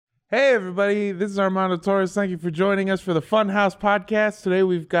Hey, everybody. This is Armando Torres. Thank you for joining us for the Funhouse Podcast. Today,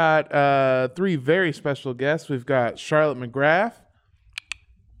 we've got three very special guests. We've got Charlotte McGrath.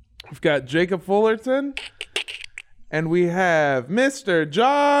 We've got Jacob Fullerton. And we have Mr.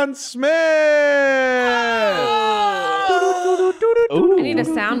 John Smith. I need a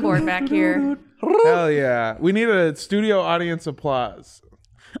soundboard back here. Hell yeah. We need a studio audience applause.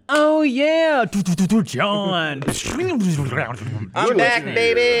 Oh yeah, John. I'm back,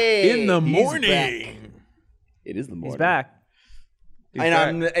 baby. In the He's morning. back. It is the morning. He's back. And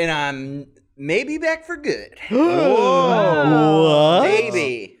I'm maybe back for good. Whoa.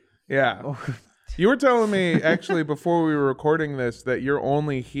 Maybe. Yeah. You were telling me, actually, before we were recording this, that you're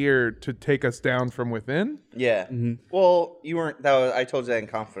only here to take us down from within. Yeah. Well, you weren't. I told you that in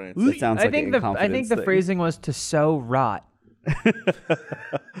confidence. That sounds I like think the phrasing was to sow rot.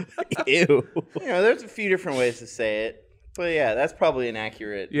 Ew. There's a few different ways to say it, but yeah, that's probably an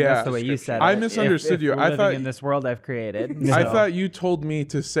accurate. Yeah. That's the way you said it. I misunderstood you. We're I living thought in this world I've created. I so. thought you told me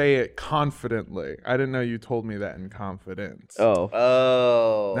to say it confidently. I didn't know you told me that in confidence. Oh.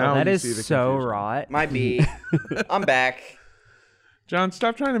 Oh, Now that you is see the so confusion. rot. might be. I'm back. John,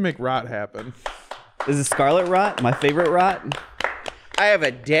 stop trying to make rot happen. Is it Scarlet Rot? My favorite rot? I have a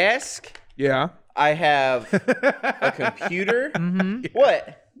desk. Yeah. I have a computer.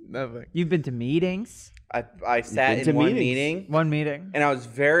 What? Nothing. You've been to meetings. I sat been to in one meetings. meeting. One meeting. And I was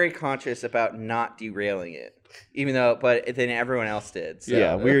very conscious about not derailing it, but then everyone else did. So.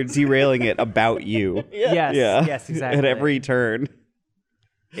 Yeah, we're derailing it about you. Yes. Yeah. Yes. Exactly. At every turn.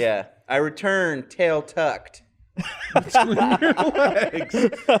 Yeah. I returned tail tucked. Between your legs.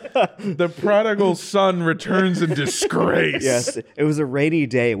 The prodigal son returns in disgrace. Yes. It was a rainy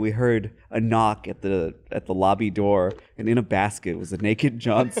day. We heard a knock at the lobby door, and in a basket was a naked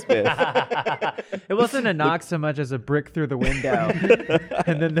John Smith. It wasn't a knock so much as a brick through the window,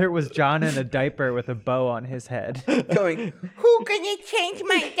 and then there was John in a diaper with a bow on his head, Going, who can you change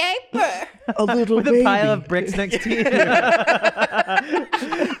my diaper? A little with baby. a pile of bricks next to you. Don't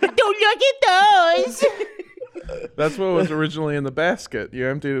look at those. That's what was originally in the basket. You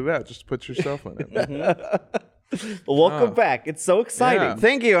emptied it out. Just put yourself in it. Welcome back. It's so exciting. Yeah.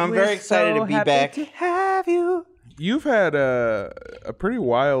 Thank you. I'm very excited to be back. To have you. You've had a pretty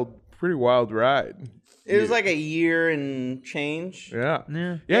wild ride. It was like a year and change. Yeah.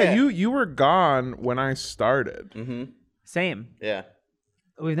 Yeah. Yeah. You were gone when I started. Same. Yeah.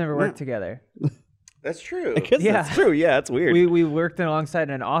 We've never worked together. That's true. I guess Yeah. that's true. Yeah, it's weird. We worked alongside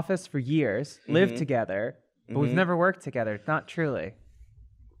in an office for years, lived together, but we've never worked together. Not truly.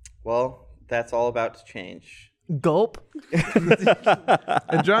 Well, that's all about to change. Gulp.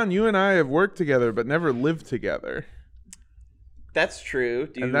 And John, you and I have worked together but never lived together. That's true.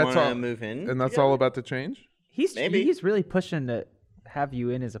 Do you And that's want all- to move in? And that's all about to change? Maybe. He's really pushing to have you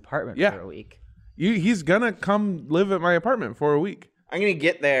in his apartment Yeah. for a week. He's going to come live at my apartment for a week. I'm going to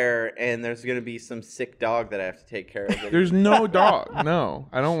get there, and there's going to be some sick dog that I have to take care of. There's no dog. No.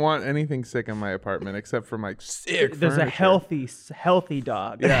 I don't want anything sick in my apartment except for my sick There's a furniture. healthy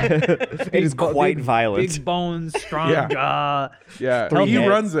dog. Yeah. It is quite violent. Big bones, strong Yeah. jaw. Yeah. Three He heads.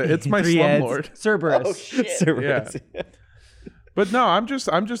 runs it. It's my Three heads. slumlord. Cerberus. Oh, shit. Cerberus. But no, I'm just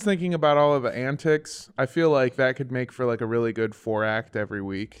thinking about all of the antics. I feel like that could make for like a really good 4-act every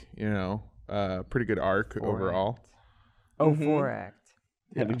week, pretty good arc overall. Oh, 4-act.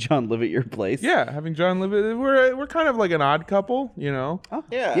 Having John live at your place. Yeah, having John live it, we're kind of like an odd couple, Oh,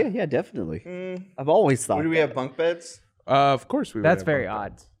 Yeah. Yeah, definitely. I've always thought. Do we that. have bunk beds? Of course we would That's have very bunk odd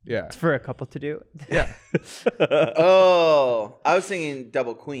beds. Yeah. for a couple to do. Yeah. Oh, I was thinking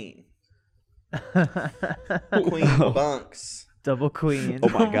double queen. Queen bunks. Double queen. Oh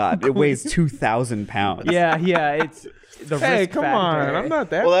my God! It weighs 2,000 pounds. Yeah, it's the Hey, risk come factor. on. I'm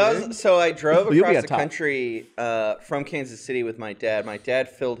not that Well, big. that was so. I drove Well, you'll be across on the top. country from Kansas City with my dad. My dad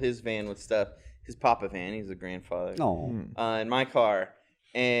filled his van with stuff. His papa van. He's a grandfather. Oh. In my car,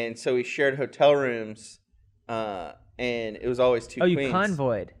 and so we shared hotel rooms, and it was always two. Oh, you queens.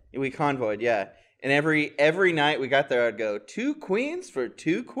 convoyed. We convoyed, yeah. And every night we got there, I'd go 2 queens for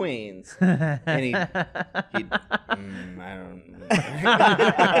 2 queens, and he'd I don't.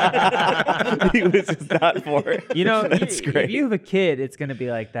 He was just not for it. You know, That's if great. you have a kid, it's going to be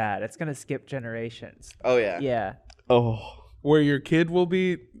like that. It's going to skip generations. Oh yeah. Yeah. Oh. Where your kid will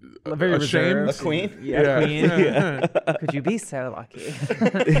be Very ashamed. reserved. A queen? Yeah, queen. Yeah. Could you be so lucky?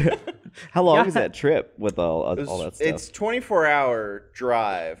 How long Yeah. was that trip with all that stuff? It's 24-hour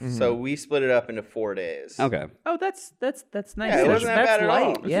drive, so we split it up into 4 days. Okay. Oh, that's nice. Yeah, it that's wasn't that bad at all.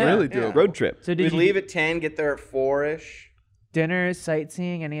 light. It's Yeah. really Yeah. doable. Road trip. So did We'd you leave at 10, get there at 4-ish. dinner,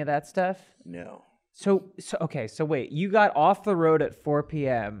 sightseeing, any of that stuff? No. So okay. So wait, you got off the road at 4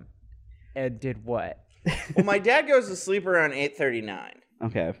 p.m. and did what? Well, my dad goes to sleep around 8:39.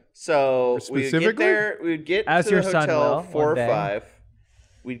 Okay. So we would Specifically? get there. We would get As to your the son hotel will, 4 or one day. 5.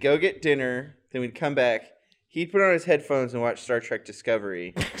 We'd go get dinner. Then we'd come back. He'd put on his headphones and watch Star Trek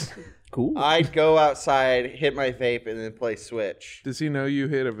Discovery. Cool. I'd go outside, hit my vape, and then play Switch. Does he know you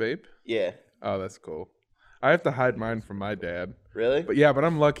hit a vape? Yeah. Oh, that's cool. I have to hide mine from my dad. Really? But yeah, but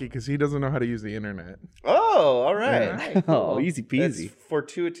I'm lucky because he doesn't know how to use the internet. Oh, all right. Oh, easy That's peasy.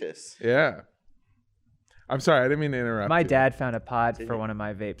 fortuitous. Yeah. I'm sorry, I didn't mean to interrupt. My you. dad found a pod for one of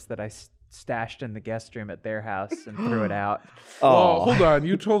my vapes that I stashed in the guest room at their house and threw it out. Well, Oh, hold on.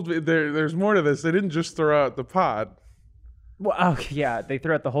 You told me there's more to this. They didn't just throw out the pod. Well, oh, yeah, they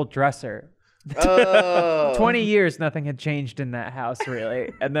threw out the whole dresser. Oh. 20 years, nothing had changed in that house,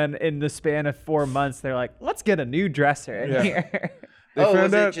 really. And then in the span of 4 months, they're like, let's get a new dresser in Yeah. here. They Oh, found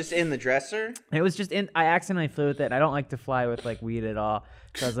was out- it just in the dresser? It was just I accidentally flew with it. And I don't like to fly with like weed at all.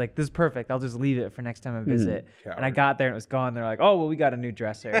 So I was like, this is perfect. I'll just leave it for next time I visit. And I got there and it was gone. They're like, oh, well, we got a new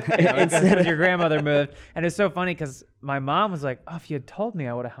dresser. Because your grandmother moved. And it's so funny because my mom was like, oh, if you had told me,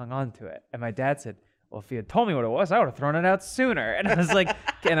 I would have hung on to it. And my dad said, well, if you had told me what it was, I would have thrown it out sooner. And I was like,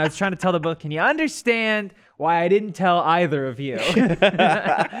 and I was trying to tell them both, can you understand why I didn't tell either of you?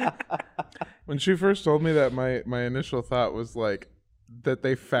 When she first told me that, my initial thought was like that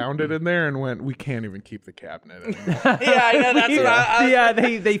they found it in there and went, we can't even keep the cabinet anymore. Yeah, I know. That's what I Yeah,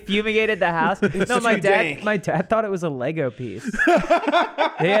 they fumigated the house. No, my too dad dank. my dad thought it was a Lego piece.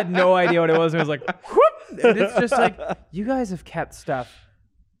 They had no idea what it was. It was like, whoop! And it's just like, you guys have kept stuff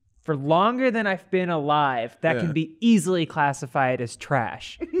for longer than I've been alive that Yeah. can be easily classified as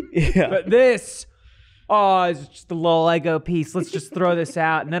trash. yeah. But this, oh, it's just a little Lego piece. Let's just throw this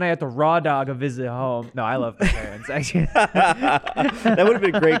out. And then I had to raw dog a visit home. No, I love my parents, actually. That would have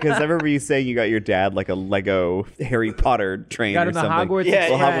been great because I remember you saying you got your dad like a Lego Harry Potter train Got or him the something. Hogwarts Yeah,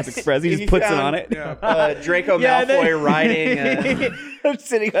 Well, Express. Hogwarts Express. He If just you puts it found- on it. Yeah. Draco Yeah, Malfoy riding. I'm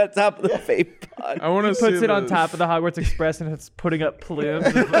sitting on top of the vape pod. I want to see Puts it on the- top of the Hogwarts Express and it's putting up plumes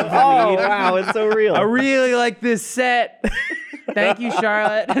of Oh, weed. wow. It's so real. I really like this set. Thank you,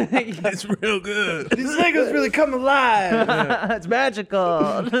 Charlotte. It's real good. These Legos really come alive. It's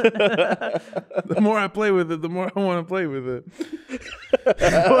magical. The more I play with it, the more I want to play with it.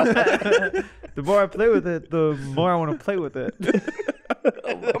 The more I play with it, the more I want to play with it.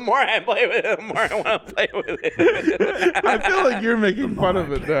 The more I play with it, the more I want to play with it. I feel like you're making fun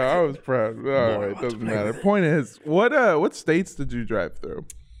of it now. I was proud. All right, doesn't matter. Point is, what states did you drive through?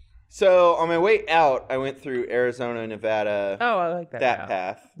 So on my way out, I went through Arizona, Nevada, Oh, I like that. that route.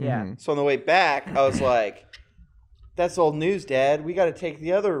 path. Yeah. So on the way back, I was like, that's old news, Dad. We got to take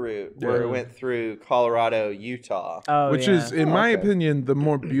the other route where Yeah. it went through Colorado, Utah. Oh, Which yeah. is, in my Okay. opinion, the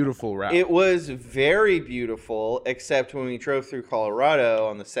more beautiful route. It was very beautiful, except when we drove through Colorado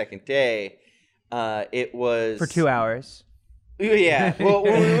on the second day, it was for 2 hours. Yeah. Well,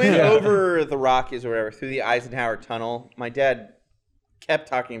 when we went Yeah. over the Rockies or whatever through the Eisenhower Tunnel, my dad kept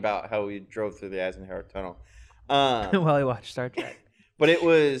talking about how we drove through the Eisenhower Tunnel. While I watched Star Trek. But it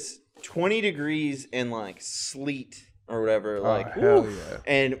was 20 degrees and like sleet or whatever. Oh, Like, hell oof. yeah.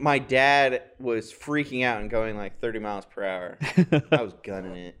 And my dad was freaking out and going like 30 miles per hour. I was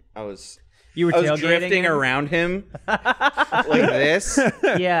gunning it. I was You were tailgating drifting him? around him like this.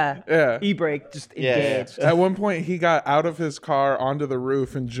 Yeah. Yeah. E-brake just Yeah, yeah. engaged. At one point, he got out of his car onto the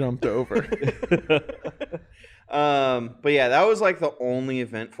roof and jumped over. But yeah, that was like the only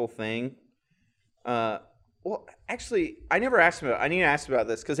eventful thing. Well, actually, I never asked him about. I need to ask him about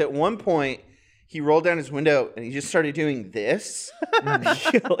this because at one point he rolled down his window and he just started doing this, and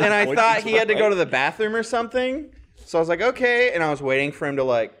I thought he had to go to the bathroom or something. So I was like, okay, and I was waiting for him to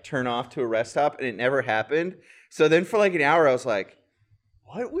like turn off to a rest stop, and it never happened. So then for like an hour, I was like,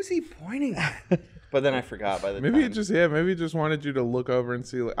 what was he pointing at? But then I forgot by the Maybe time. maybe it just wanted you to look over and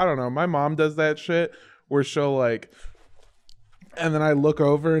see. Like, I don't know. My mom does that shit where she'll like, and then I look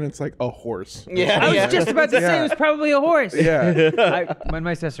over and it's like a horse. Yeah, I was yeah. just about to say Yeah. it was probably a horse. Yeah. When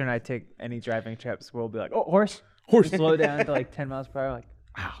my sister and I take any driving trips, we'll be like, oh, horse. Horse. Slow down to like 10 miles per hour. Like,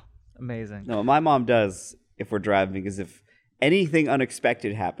 wow, amazing. No, what my mom does if we're driving is if anything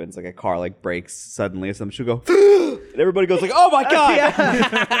unexpected happens, like a car like brakes suddenly or something, she'll go, and everybody goes like, "Oh my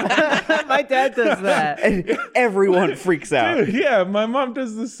god!" My dad does that. And everyone freaks out. Yeah, my mom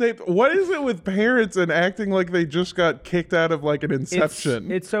does the same. What is it with parents and acting like they just got kicked out of like an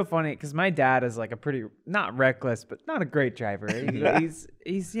Inception? It's so funny because my dad is like a pretty, not reckless, but not a great driver.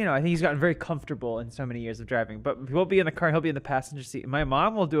 He's you know, I think he's gotten very comfortable in so many years of driving. But we'll be in the car, he'll be in the passenger seat. My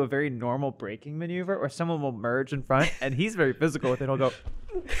mom will do a very normal braking maneuver, or someone will merge in front, and he's very physical with it. He'll go,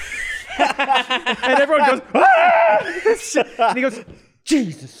 and everyone goes, ah! And he goes,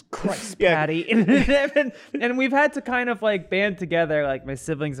 Jesus Christ, Patty. And we've had to kind of like band together, like my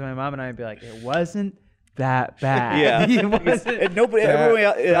siblings and my mom and I, and be like, it wasn't that bad. Yeah. It wasn't. And everyone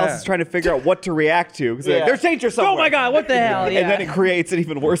else is trying to figure out what to react to because there's danger somewhere. Oh my God, what the hell? Yeah. And then it creates an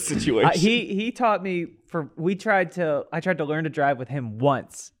even worse situation. He taught me I tried to learn to drive with him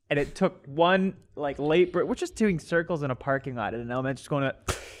once, and it took one like late break. We're just doing circles in a parking lot at an elementary school,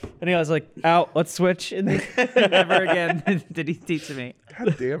 and he was like, "Out, let's switch." And then never again did he teach me.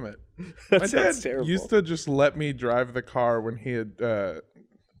 God damn it! My dad used to just let me drive the car when he had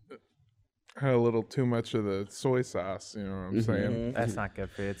had a little too much of the soy sauce. You know what I'm saying? That's not good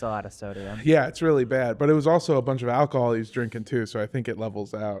for you. It's a lot of sodium. Yeah, it's really bad. But it was also a bunch of alcohol he's drinking too, so I think it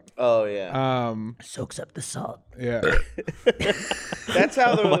levels out. Oh yeah. Soaks up the salt. Yeah. That's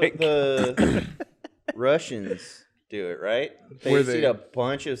how the Russians do it, right? They just eat a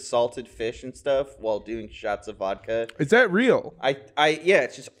bunch of salted fish and stuff while doing shots of vodka. Is that real? Yeah,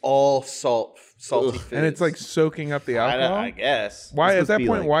 it's just all salty foods. And it's like soaking up the alcohol? I guess. Why at that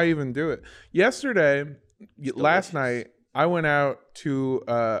point? Why even do it? Last night, I went out to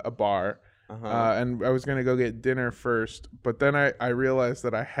a bar, and I was gonna go get dinner first, but then I realized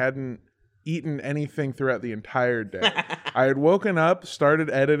that I hadn't eaten anything throughout the entire day. I had woken up, started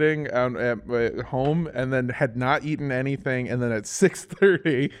editing at my home, and then had not eaten anything, and then at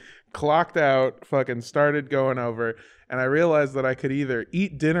 6:30 clocked out, fucking started going over, and I realized that I could either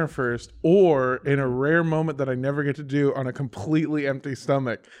eat dinner first or, in a rare moment that I never get to do on a completely empty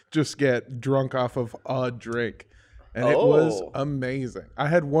stomach, just get drunk off of a drink. And it was amazing. I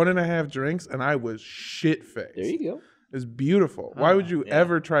had 1.5 drinks and I was shit-faced. There you go. It was beautiful. Why would you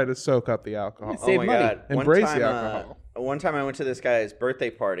ever try to soak up the alcohol? Oh my God. Embrace the alcohol. One time I went to this guy's birthday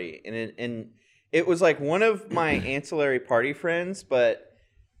party, and it was like one of my ancillary party friends, but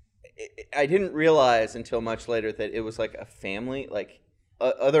I didn't realize until much later that it was like a family, like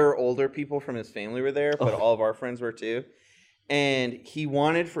other older people from his family were there, but all of our friends were too. And he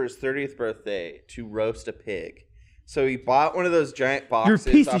wanted for his 30th birthday to roast a pig. So he bought one of those giant boxes.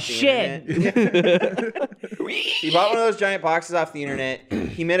 You're a piece off of the shit. Internet. He bought one of those giant boxes off the internet.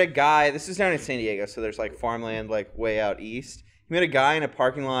 He met a guy. This is down in San Diego, so there's like farmland like way out east. He met a guy in a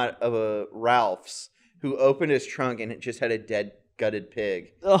parking lot of a Ralph's who opened his trunk and it just had a dead gutted pig.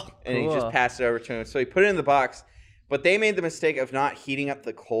 And he just passed it over to him. So he put it in the box, but they made the mistake of not heating up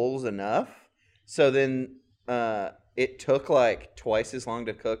the coals enough. So then it took like twice as long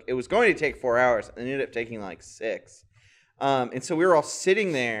to cook. It was going to take 4 hours and it ended up taking like 6. And so we were all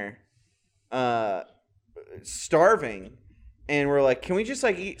sitting there starving, and we're like, can we just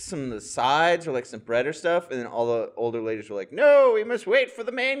like eat some of the sides or like some bread or stuff? And then all the older ladies were like, no, we must wait for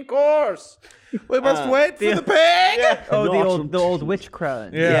the main course. We must wait for the pig. Yeah. Oh, the old witch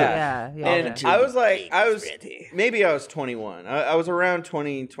crone. Yeah. And I was like, maybe I was 21. I was around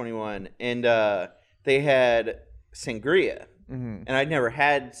 20, 21, and they had sangria. And I'd never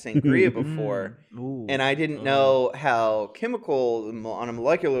had sangria before. And I didn't know how chemical, on a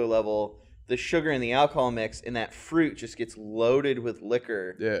molecular level, the sugar and the alcohol mix in that fruit just gets loaded with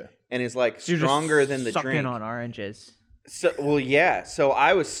liquor. Yeah. And is like stronger than the drink. Sucking on oranges. So, so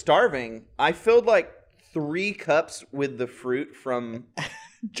I was starving. I filled like 3 cups with the fruit from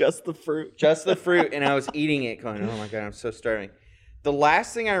just the fruit. And I was eating it going, oh my God, I'm so starving. The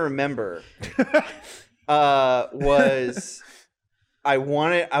last thing I remember was I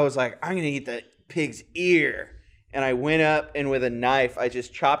was like, I'm going to eat the pig's ear. And I went up and with a knife, I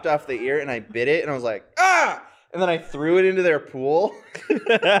just chopped off the ear and I bit it. And I was like, ah! And then I threw it into their pool. And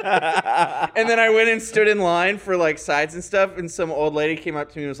then I went and stood in line for like sides and stuff. And some old lady came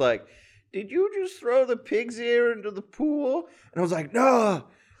up to me and was like, did you just throw the pig's ear into the pool? And I was like, no,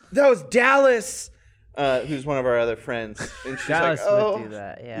 that was Dallas. Who's one of our other friends. And she's Dallas like, oh. would do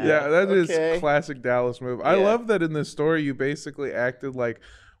that, yeah. Yeah, that is classic Dallas move. I love that in this story you basically acted like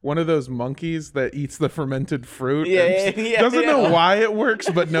one of those monkeys that eats the fermented fruit. Doesn't know why it works,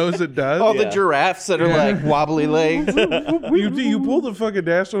 but knows it does. All the giraffes that are like wobbly legs. You pulled a fucking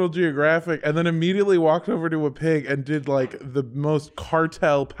National Geographic and then immediately walked over to a pig and did like the most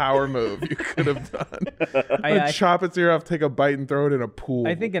cartel power move you could have done. Chop its ear off, take a bite, and throw it in a pool.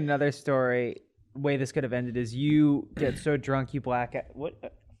 I think another way this could have ended is you get so drunk you black out. What?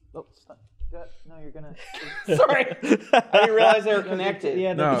 Oh, stop. No, you're gonna. Sorry, I didn't realize they were connected.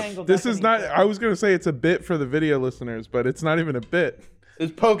 Yeah, no, this is not. I was gonna say it's a bit for the video listeners, but it's not even a bit.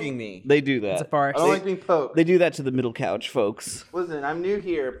 It's poking me. They do that. It's a farce. I don't like being poked. They do that to the middle couch, folks. Listen, I'm new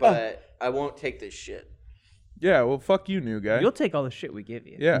here, but I won't take this shit. Yeah, well, fuck you, new guy. You'll take all the shit we give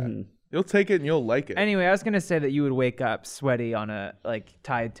you. Yeah. You'll take it and you'll like it. Anyway, I was gonna say that you would wake up sweaty on a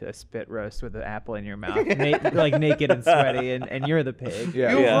tied to a spit roast with an apple in your mouth, like naked and sweaty, and you're the pig.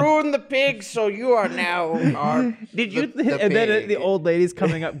 Yeah. You ruined the pig, so you are now our. Did you? The And then pig. the old lady's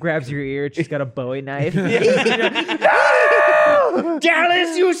coming up, grabs your ear. She's got a Bowie knife.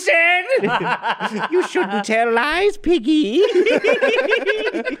 Dallas, you said. You shouldn't tell lies, piggy.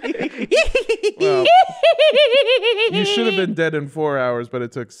 Well, you should have been dead in 4 hours, but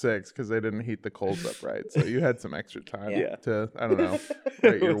it took 6 because they didn't heat the coals up right. So you had some extra time to, I don't know,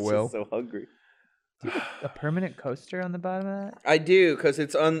 write your will. So hungry. A permanent coaster on the bottom of that? I do because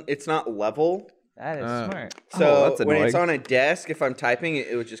it's not level. That is smart. So that's when it's annoying. on a desk, if I'm typing,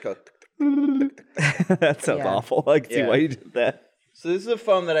 it would just go. That sounds Yeah. awful. I can see Yeah. why you did that. So this is a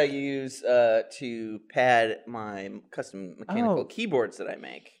foam that I use to pad my custom mechanical Oh. keyboards that I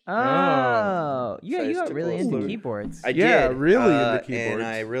make. Oh, yeah, So you it's got the really coolest into look. keyboards. I Yeah, did, really into And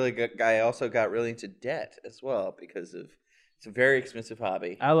keyboards. I also got really into debt as well because of it's a very expensive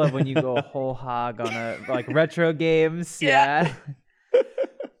hobby. I love when you go whole hog on a retro games. Yeah. Yeah.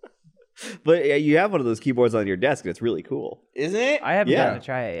 But yeah, you have one of those keyboards on your desk, and it's really cool. Isn't it? I haven't Yeah. gotten to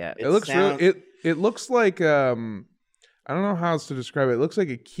try it yet. It looks sounds- really. It looks like I don't know how else to describe it. It looks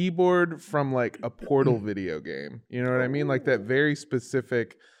like a keyboard from like a Portal video game. You know what I mean? Like that very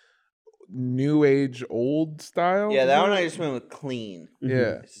specific new age old style. Yeah, that one I just went with clean.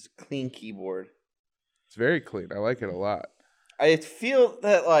 Yeah, This is a clean keyboard. it's very clean. I like it a lot. I feel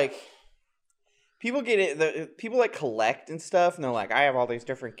that like people get it. People like collect and stuff, and they're like, I have all these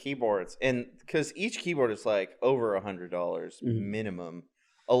different keyboards, and because each keyboard is like over $100 minimum.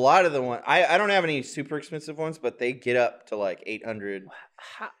 A lot of the one I don't have any super expensive ones, but they get up to like 800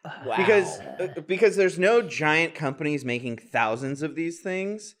 because there's no giant companies making thousands of these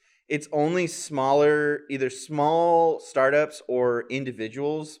things. It's only smaller, either small startups or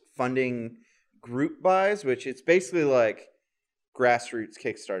individuals funding group buys, which it's basically like grassroots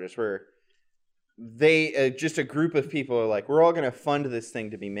Kickstarters where they just a group of people are like, we're all going to fund this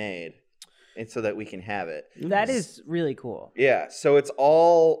thing to be made, and so that we can have it. That is really cool. Yeah, so it's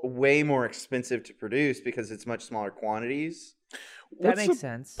all way more expensive to produce because it's much smaller quantities. That What's makes the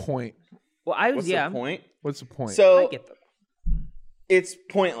sense. point? Well, I was What's yeah. the point? What's the point? So I get them. it's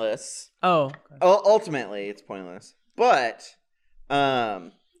pointless. Oh, Ultimately, it's pointless. But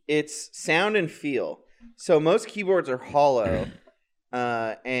it's sound and feel. So most keyboards are hollow,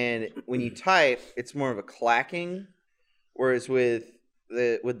 and when you type, it's more of a clacking. Whereas with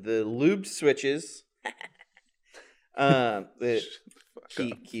the lubed switches, the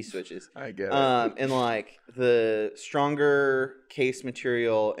key switches, I get it. and like the stronger case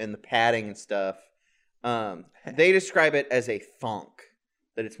material and the padding and stuff, they describe it as a thunk.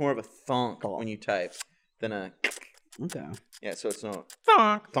 That it's more of a thunk when you type than a Okay. yeah. So it's no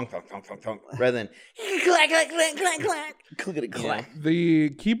Fuck. thunk rather than clack clack clack clack clack clickety Uh, clack. The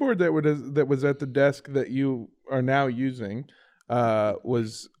keyboard that was at the desk that you are now using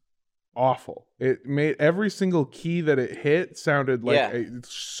was awful. It made every single key that it hit sounded like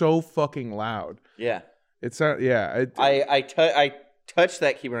it's so fucking loud. Yeah, It sound I touched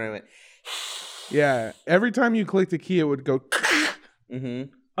that keyboard and I went. yeah. Every time you clicked a key, it would go. Mm-hmm.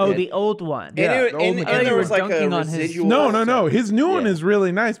 oh, the old one. Yeah, and, the old and mechanical. there was You were like a dunking on his- residual. No. His new one Yeah. is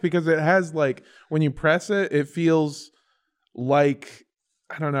really nice because it has like when you press it, it feels like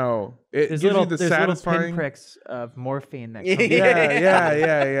I don't know. It There's gives little, you the there's little satisfying. pinpricks of morphine that Yeah. come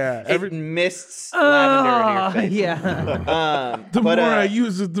Yeah. It mists lavender in your face. yeah. The But, more I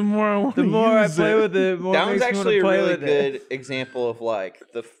use it, the more I want to The use more I it. play with it, the more that it one's makes me actually a want to play really with it. good example of like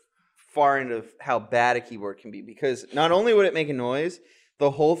the far end of how bad a keyboard can be because not only would it make a noise,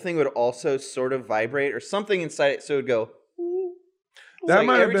 the whole thing would also sort of vibrate or something inside it, so it would go. That Like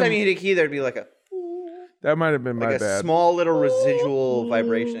might have every time been- you hit a key, there'd be like a That might have been my like a bad. small little residual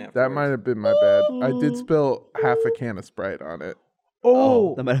vibration. That afterwards. might have been my bad. I did spill half a can of Sprite on it.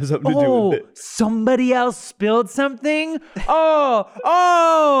 Oh, That might have something to do with it. somebody else spilled something? Oh,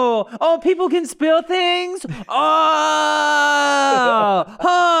 people can spill things?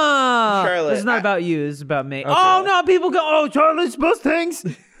 Charlotte, This is not about you, this is about me. Okay. Oh, no, people go, oh, Charlie spills things.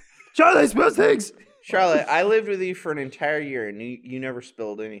 Charlie spills things. Charlotte, I lived with you for an entire year and you never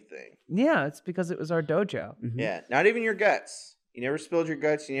spilled anything. Yeah, it's because it was our dojo. Yeah, not even your guts. You never spilled your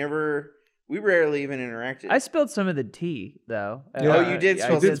guts. We rarely even interacted. I spilled some of the tea, though. Yeah. Oh, you did I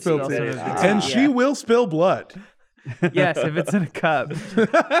spill did spill some tea. of the And she will spill blood. Yes, if it's in a cup.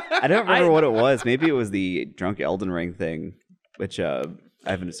 I don't remember what it was. Maybe it was the drunk Elden Ring thing, which I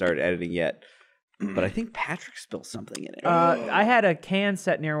haven't started editing yet. But I think Patrick spilled something in it. I had a can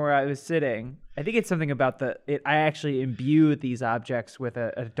set near where I was sitting, I think it's something about I actually imbue these objects with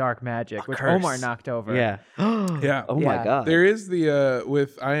a dark magic, which curse. Omar knocked over. Yeah. Yeah. Oh my Yeah. god. There is the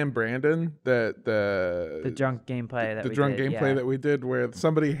with I Am Brandon that The drunk gameplay that the we drunk did, gameplay yeah. that we did where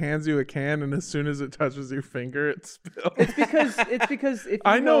somebody hands you a can and as soon as it touches your finger it spills. It's because if you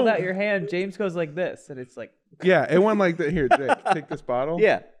I know. hold out your hand, James goes like this, and it's like Yeah, it went like that. Here, Jake, take this bottle.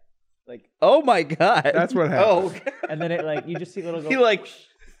 Yeah. Like, oh my god. That's what happened. Oh, and then it like you just see little. he like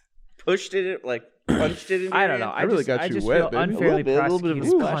pushed it, like punched it. In I your don't know. hand? I really just, got I you just wet, feel baby. unfairly A little bit of a prosecuted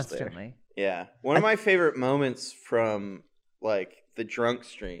splash there. constantly. Yeah, one of my favorite moments from like the drunk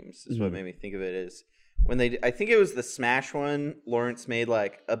streams is Mm-hmm. what made me think of it is when I think it was the Smash one. Lawrence made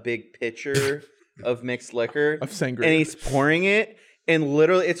like a big pitcher of mixed liquor Of sangria. and he's pouring it. And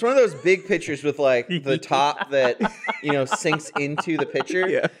literally, it's one of those big pitchers with like the top that sinks into the pitcher.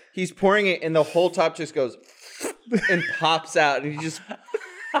 Yeah. He's pouring it, and the whole top just goes and pops out, and he just.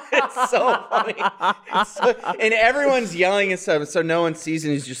 It's so funny. And everyone's yelling and stuff, so no one sees,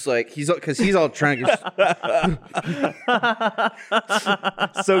 and he's just like because he's all trying to.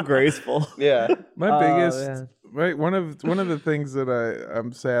 So graceful. Yeah. My biggest, man. right? One of the things that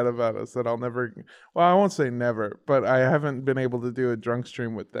I'm sad about is that I'll never. Well, I won't say never, but I haven't been able to do a drunk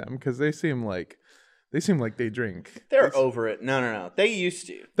stream with them because they seem like they drink. They're over it. No. They used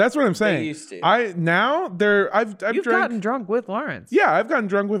to. That's what I'm saying. used to. I've You've drank. gotten drunk with Lawrence. Yeah, I've gotten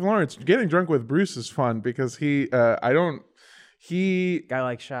drunk with Lawrence. Getting drunk with Bruce is fun because he Guy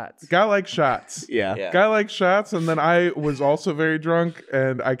likes shots. got like shots. Yeah. Yeah. Guy likes shots, and then I was also very drunk,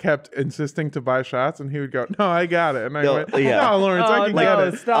 and I kept insisting to buy shots, and he would go, "No, I got it," and I No, went, yeah. "No, Lawrence, I can get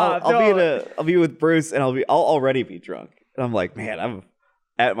it." Stop. I'll be with Bruce and I'll already be drunk. And I'm like, man, I'm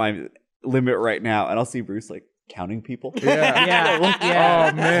at my limit right now. And I'll see Bruce like counting people. Yeah. yeah.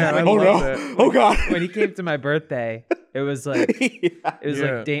 Oh man, I Oh love no. it. Oh god. When he came to my birthday, it was like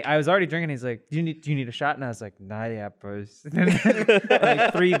Yeah. I was already drinking. He's like, "Do you need a shot?" And I was like, "Nah, yeah, Bruce." And then,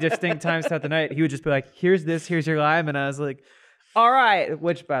 like 3 distinct times throughout the night, he would just be like, "Here's this. Here's your lime," and I was like, "All right."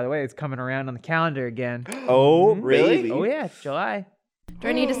 Which, by the way, is coming around on the calendar again. Oh, Really? baby. Oh yeah, it's July. Do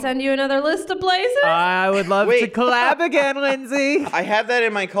I need to send you another list of places? I would love to Wait. collab again, Lindsay. I had that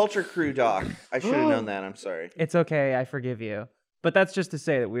in my culture crew doc. I should have known that. I'm sorry. It's okay. I forgive you. But that's just to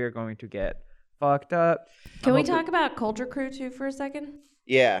say that we are going to get fucked up. Can we talk about Culture Crew too for a second?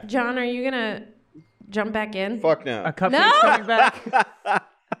 Yeah. John, are you gonna jump back in? Fuck no. A cupcake's No! coming back.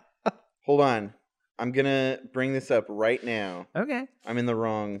 Hold on. I'm gonna bring this up right now. Okay. I'm in the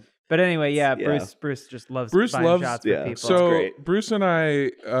wrong. But anyway, yeah, Yeah. Bruce just loves Bruce buying loves- shots yeah. for people. So great. Bruce and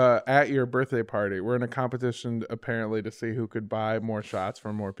I, at your birthday party, we're in a competition apparently to see who could buy more shots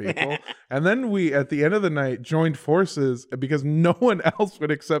for more people. And then we, at the end of the night, joined forces because no one else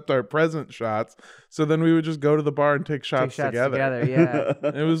would accept our present shots. So then we would just go to the bar and take Take shots, shots together. yeah.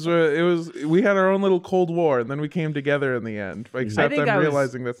 It was we had our own little Cold War, and then we came together in the end. Except think I'm I was-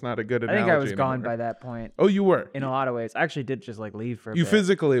 realizing that's not a good I analogy. think I was gone anymore. by that point Oh, you were. in a lot of ways. I actually did just like leave for a You bit.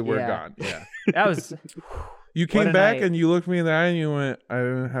 physically were Yeah. gone. Yeah. That was You What came a back night. and you looked me in the eye and you went, "I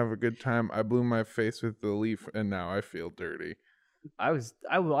didn't have a good time. I blew my face with the leaf, and now I feel dirty." I was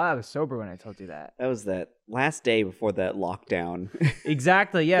sober when I told you that. That was that last day before that lockdown.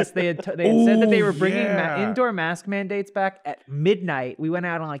 Exactly. Yes, they had said that they were bringing yeah. indoor mask mandates back at midnight. We went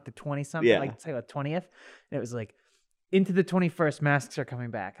out on like the 20-something, Yeah. like say the 20th, and it was like into the 21st. Masks are coming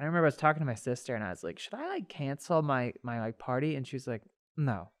back. And I remember I was talking to my sister, and I was like, "Should I like cancel my like party?" And she was like,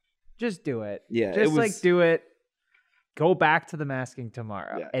 "No, just do it. Yeah, it just like was- do it. Go back to the masking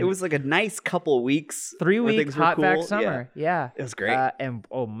tomorrow." Yeah, And it was like a nice couple weeks. 3 where weeks things were hot back cool. summer. Yeah. It was great. And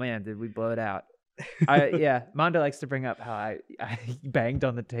oh man, did we blow it out. Manda likes to bring up how I banged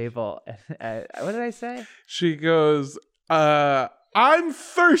on the table. What did I say? She goes, "I'm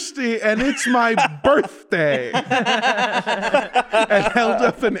thirsty and it's my birthday," and held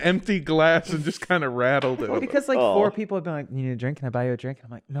up an empty glass and just kind of rattled it. Well, because like Oh. 4 people have been like, "You need a drink? Can I buy you a drink?" And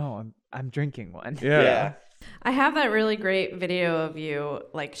I'm like, "No, I'm drinking one." yeah. Yeah. I have that really great video of you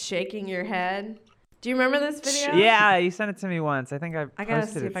like shaking your head. Do you remember this video? Yeah, you sent it to me once. I think I gotta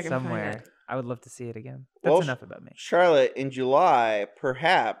posted see it if I can find somewhere. it. I would love to see it again. That's Well, enough about me. Charlotte, in July,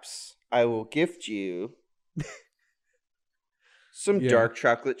 perhaps I will gift you some Yeah. dark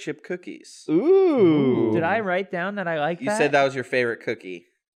chocolate chip cookies. Ooh. Did I write down that I like You that? said that was your favorite cookie.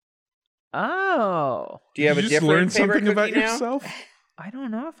 Oh, Do you have Did a just different learn favorite something cookie about now? yourself? I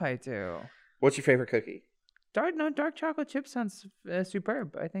don't know if I do. What's your favorite cookie? Dark chocolate chip sounds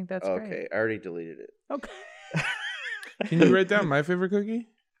superb. I think that's Okay, great. I already deleted it. Okay. Can you write down my favorite cookie?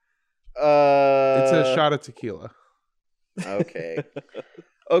 It's It's a shot of tequila. Okay.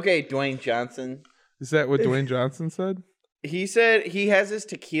 Okay, Dwayne Johnson. Is that what Dwayne Johnson said? He said he has his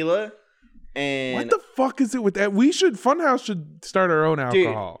tequila, And What the fuck is it with that? Funhouse should start our own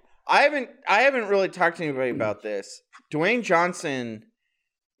alcohol. I haven't really talked to anybody about this. Dwayne Johnson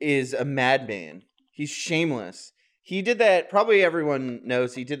is a madman. He's shameless. He did that. Probably everyone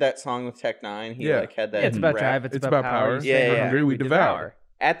knows he did that song with Tech Nine. He Yeah. like had that. Yeah, it's about rap. drive. It's about power. You Yeah, stay yeah. hungry, We devour.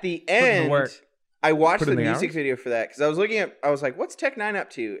 At the in the end, work. I watched Put the in the music hours? video for that because I was like, "What's Tech Nine up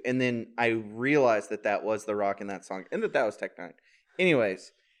to?" And then I realized that was The Rock in that song, and that was Tech Nine.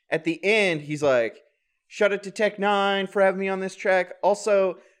 Anyways, at the end, he's like, "Shout out to Tech Nine for having me on this track.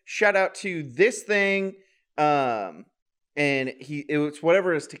 Also, shout out to this thing." And it was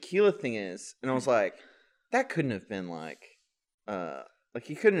whatever his tequila thing is, and I was like, that couldn't have been like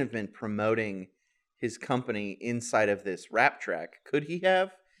he couldn't have been promoting his company inside of this rap track, could he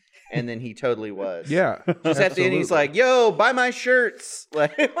have? And then he totally was. Yeah. Just at the end, he's absolutely. like, "Yo, buy my shirts."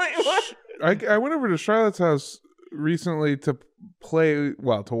 Like what? I went over to Charlotte's house recently to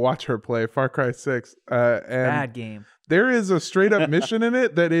watch her play Far Cry 6. And Bad game. there is a straight up mission in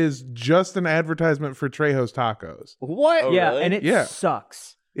it that is just an advertisement for Trejo's Tacos. What? Oh, Yeah, really? and it Yeah.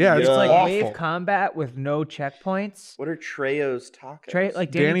 sucks. Yeah, it's It's like awful. wave combat with no checkpoints. What are Trejo's tacos?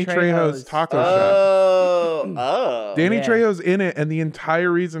 Like Danny Trejo's taco shop. Oh. Danny Yeah. Trejo's in it, and the entire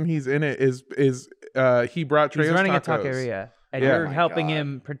reason he's in it is he brought Trejo's He's running tacos. a taqueria, and Yeah. you're Oh my helping God.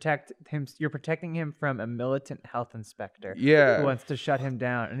 him protect him. You're protecting him from a militant health inspector who Yeah. wants to shut him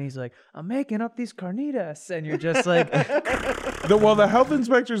down. And he's like, "I'm making up these carnitas," and you're just like, The health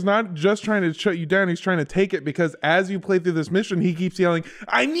inspector's not just trying to shut you down, he's trying to take it because as you play through this mission, he keeps yelling,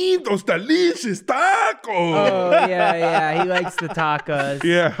 "I need those delicious tacos." "Oh yeah, he likes the tacos.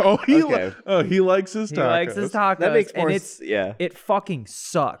 Yeah. Okay. He likes his He tacos. likes his tacos." That makes more and sense. Yeah. It fucking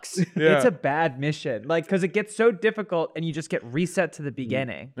sucks. Yeah. It's a bad mission, like because it gets so difficult, and you just get reset to the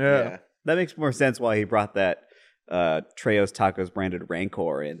beginning. Yeah. That makes more sense why he brought that Trejo's Tacos branded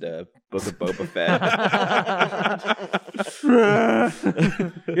Rancor into Book of Boba Fett.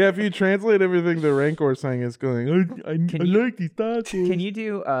 Yeah, if you translate everything the Rancor saying, it's going, I like these tacos. Can you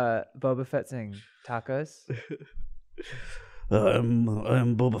do Boba Fett saying tacos?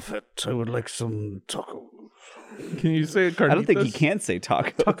 I'm Boba Fett. I would like some tacos. Can you say carnitas? I don't think he can say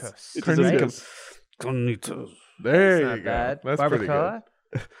tacos. Tacos. It doesn't Right? come- Carnitas. There It's you not go. bad. That's pretty good. Barbacoa?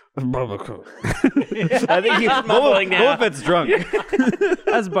 Barbecue. I think Boba Fett's drunk.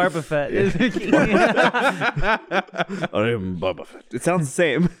 That's Boba Fett. I am Boba Fett. It sounds the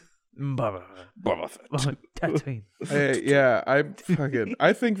same. Boba Fett. Tatooine. Hey, yeah,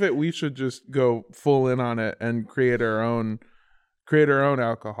 I think that we should just go full in on it and create our own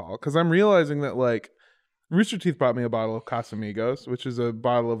alcohol. Because I'm realizing that like Rooster Teeth bought me a bottle of Casamigos, which is a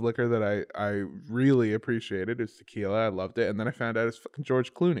bottle of liquor that I really appreciated. It's tequila. I loved it. And then I found out it's fucking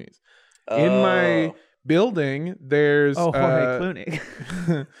George Clooney's. In my building, there's Oh, Jorge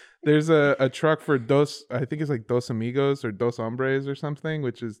Clooney. there's a truck for I think it's like Dos Amigos or Dos Hombres or something,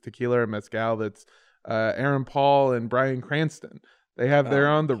 which is tequila and mezcal. That's Aaron Paul and Bryan Cranston. They have their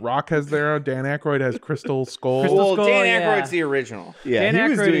own. The Rock has their own. Dan Aykroyd has Crystal Skull. Well, Skull, Dan yeah. Aykroyd's the original. Yeah, Dan he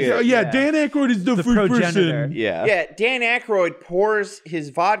was Aykroyd doing is- it. Oh, yeah, Yeah. Dan Aykroyd is the first progenitor. person. Yeah. Yeah, Dan Aykroyd pours his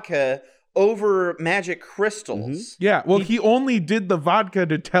vodka over magic crystals. Yeah, well, he only did the vodka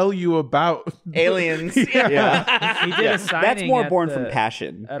to tell you about Aliens. Yeah. He did a signing. That's more at born the- from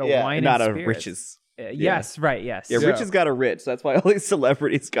passion, At a Yeah, wine not and out of spirits. riches. Yes, right. Yes. Yeah, Yeah. Rich has got a rich. So that's why all these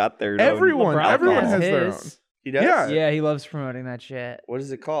celebrities got their own Everyone alcohol. has their own. his. He does? Yeah. Yeah, he loves promoting that shit. What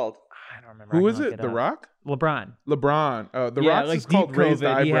is it called? I don't remember. I Who can is look it? The up. Rock? LeBron. LeBron. Oh, the yeah, Rock's like is called deep Raised COVID,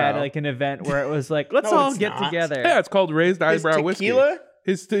 Eyebrow. he had like an event where it was like, let's No, all it's get not. together. Yeah, it's called Raised His Eyebrow Whiskey. tequila?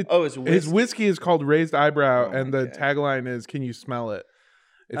 His Oh, his whiskey. whiskey is called Raised Eyebrow, Oh, and the okay. tagline is, "Can you smell it?"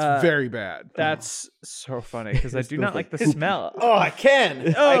 It's very bad. That's so funny because I do not like the smell. Oh, I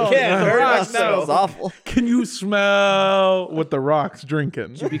can. Oh, I can. the Very Rock much Smells so. awful. Can you smell what the Rock's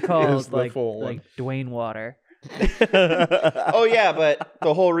drinking? Should be is called the like full one. Dwayne Water. Oh, yeah, but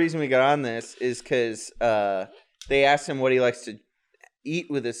the whole reason we got on this is because they asked him what he likes to eat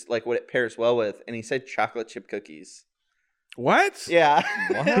with this, like what it pairs well with, and he said chocolate chip cookies. What? Yeah.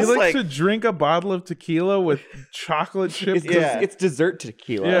 He It's likes like, to drink a bottle of tequila with chocolate chip. It's, Yeah. it's dessert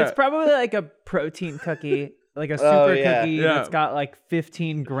tequila. Yeah. It's probably like a protein cookie, like a super Oh, yeah. cookie Yeah. that's got like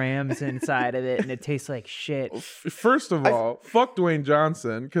 15 grams inside of it and it tastes like shit. First of all, fuck Dwayne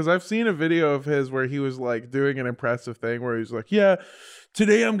Johnson, because I've seen a video of his where he was like doing an impressive thing where he's like, "Yeah,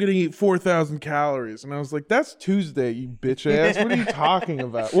 today I'm gonna eat 4,000 calories," and I was like, "That's Tuesday, you bitch ass. What are you talking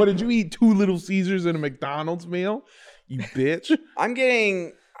about? What did you eat? 2 Little Caesars and a McDonald's meal, you bitch?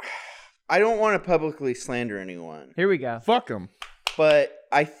 I don't want to publicly slander anyone, Here we go. Fuck him." but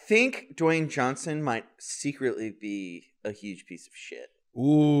I think Dwayne Johnson might secretly be a huge piece of shit.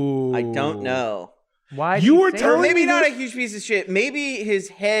 Ooh. I don't know. Why? You were Or telling maybe me not this- a huge piece of shit. Maybe his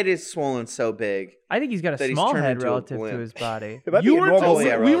head is swollen so big. I think he's got that a he's small turned head into a relative to blimp. his body. It might You be a were normal.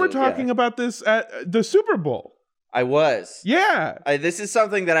 yeah, we were relative, talking about this at the Super Bowl. I was. Yeah. This is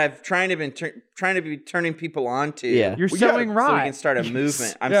something that I've trying to be turning people on to. Yeah. You're Well, yeah, sewing So we rot. can start a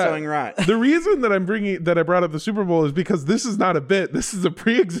movement. I'm Yeah. sewing right. The reason that I brought up the Super Bowl is because this is not a bit. This is a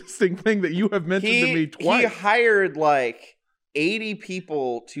pre-existing thing that you have mentioned to me He twice. hired like 80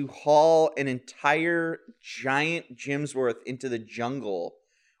 people to haul an entire giant Gymsworth into the jungle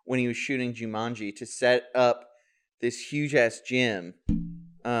when he was shooting Jumanji to set up this huge ass gym.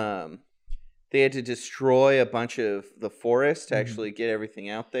 They had to destroy a bunch of the forest to actually get everything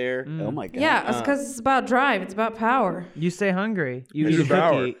out there. Oh my god. Yeah, it's because it's about drive. It's about power. You stay hungry. You You eat a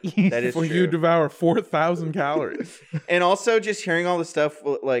devour. cookie. That is Before true. you devour 4,000 calories. And also just hearing all the stuff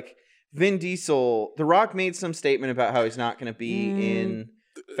like Vin Diesel, The Rock made some statement about how he's not going to be in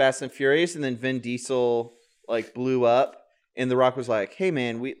Fast and Furious, and then Vin Diesel like blew up, and The Rock was like, "Hey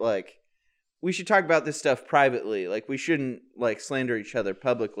man, we should talk about this stuff privately. Like we shouldn't like slander each other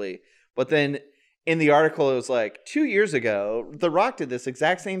publicly." But then in the article, it was like 2 years ago, The Rock did this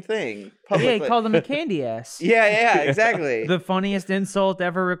exact same thing publicly. Yeah, he called him a candy ass. yeah, exactly. The funniest insult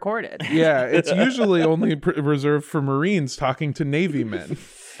ever recorded. Yeah, it's usually only reserved for Marines talking to Navy men.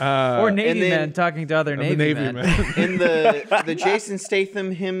 Or Navy then- men talking to other Navy, men. In the Jason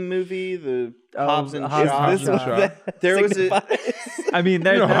Statham him movie, the Hobbs and Hobbs Shaw, and This was Shaw. that there was a I mean,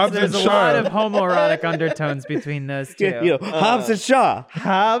 You know, Hobbs there's a and lot Shaw. of homoerotic undertones between those two. you know, Hobbs and Shaw.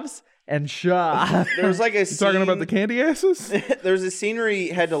 Hobbs and Shaw. there was like a scene, Talking about the candy asses? there was a scene where he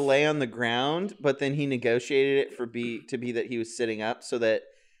had to lay on the ground, but then he negotiated it to be that he was sitting up so that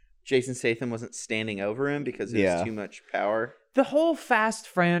Jason Statham wasn't standing over him because it was too much power. The whole Fast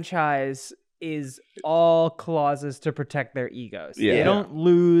franchise is all clauses to protect their egos. Yeah. They don't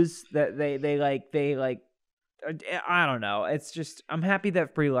lose. That they like. I don't know. It's just I'm happy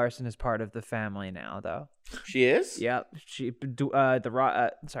that Brie Larson is part of the family now, though. She is? Yep.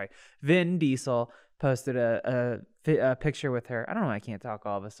 Vin Diesel posted a picture with her. I don't know why I can't talk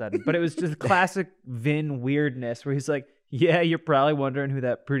all of a sudden, but it was just classic Vin weirdness where he's like, "Yeah, you're probably wondering who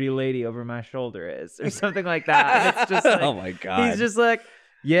that pretty lady over my shoulder is," or something like that. And it's just like, Oh my god. he's just like,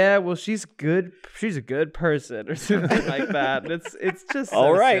 "Yeah, well, she's good. She's a good person," or something like that. And it's just so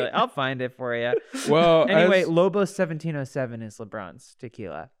All right. silly. I'll find it for you. Well, Anyway, as- Lobos 1707 is LeBron's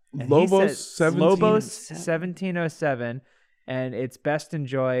tequila. And he Lobos says- Lobos 1707, and it's best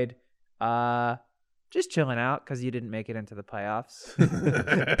enjoyed just chilling out because you didn't make it into the playoffs.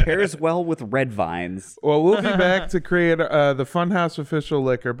 pairs well with red vines. Well, we'll be back to create the Funhouse official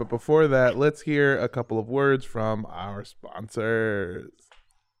liquor, but before that, let's hear a couple of words from our sponsors.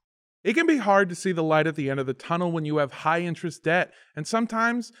 It can be hard to see the light at the end of the tunnel when you have high interest debt, and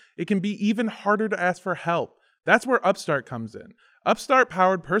sometimes it can be even harder to ask for help. That's where Upstart comes in.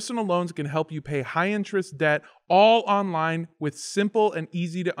 Upstart-powered personal loans can help you pay high-interest debt all online with simple and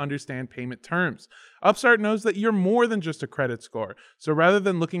easy-to-understand payment terms. Upstart knows that you're more than just a credit score. So rather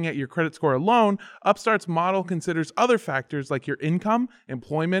than looking at your credit score alone, Upstart's model considers other factors like your income,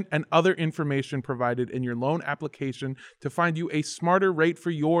 employment, and other information provided in your loan application to find you a smarter rate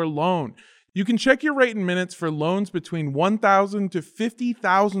for your loan. You can check your rate in minutes for loans between $1,000 to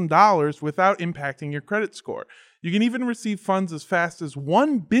 $50,000 without impacting your credit score. You can even receive funds as fast as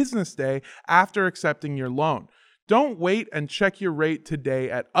 1 business day after accepting your loan. Don't wait and check your rate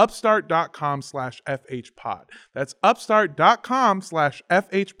today at upstart.com/FHpod. That's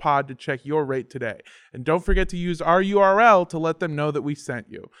upstart.com/FHpod to check your rate today. And don't forget to use our URL to let them know that we sent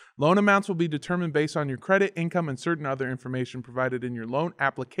you. Loan amounts will be determined based on your credit, income, and certain other information provided in your loan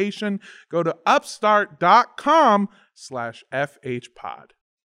application. Go to upstart.com/FHpod.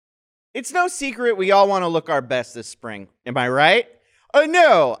 It's no secret we all want to look our best this spring. Am I right? Oh,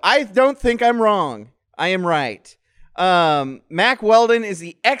 no, I don't think I'm wrong. I am right. Mack Weldon is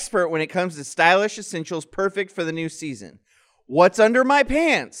the expert when it comes to stylish essentials perfect for the new season. What's under my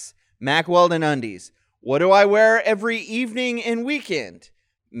pants? Mack Weldon undies. What do I wear every evening and weekend?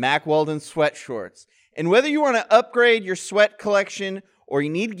 Mack Weldon sweat shorts. And whether you want to upgrade your sweat collection or you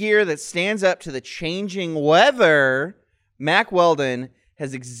need gear that stands up to the changing weather, Mack Weldon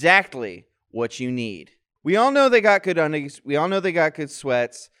has exactly what you need. We all know they got good undies. We all know they got good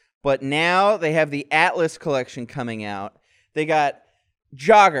sweats. But now they have the Atlas collection coming out. They got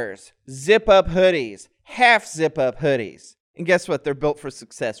joggers, zip-up hoodies, half zip-up hoodies. And guess what? They're built for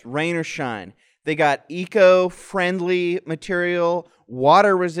success, rain or shine. They got eco-friendly material,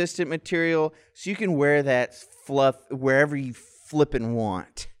 water-resistant material, so you can wear that fluff wherever you flippin'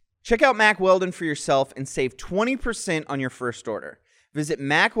 want. Check out Mack Weldon for yourself and save 20% on your first order. Visit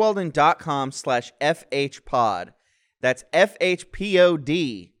macweldon.com/FHPod. That's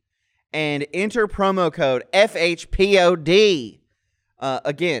FHPOD. And enter promo code FHPOD.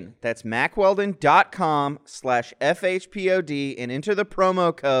 Again, that's macweldon.com/FHPOD and enter the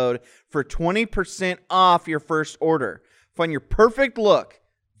promo code for 20% off your first order. Find your perfect look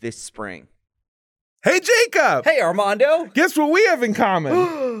this spring. Hey, Jacob! Hey, Armando. Guess what we have in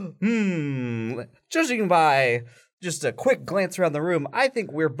common? Judging by just a quick glance around the room, I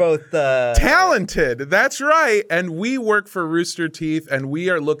think we're both Talented. That's right. And we work for Rooster Teeth, and we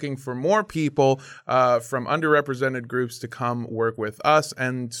are looking for more people from underrepresented groups to come work with us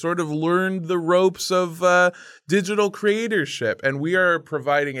and sort of learn the ropes of digital creatorship. And we are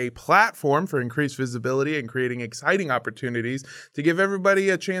providing a platform for increased visibility and creating exciting opportunities to give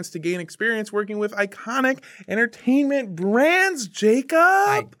everybody a chance to gain experience working with iconic entertainment brands,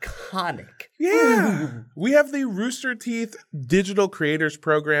 Jacob. iconic. Yeah. We have the Rooster Teeth Digital Creators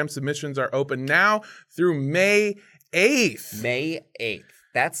Program. Submissions are open now through May 8th. May 8th.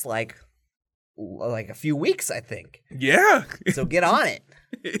 That's like a few weeks, I think. Yeah. So get on it.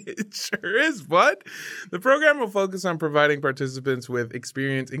 It sure is, bud. The program will focus on providing participants with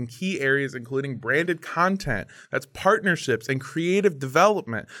experience in key areas, including branded content. That's partnerships and creative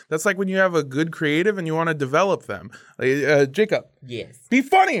development. That's like when you have a good creative and you want to develop them. Jacob, Yes. be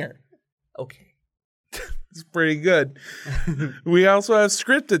funnier. Okay. It's pretty good. We also have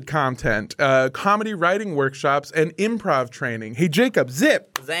scripted content, comedy writing workshops, and improv training. Hey, Jacob,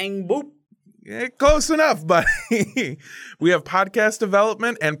 zip. Zang boop. Yeah, close enough, buddy. We have podcast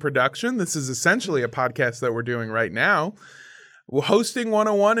development and production. This is essentially a podcast that we're doing right now. We're hosting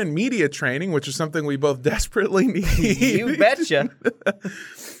 101 and media training, which is something we both desperately need. You betcha.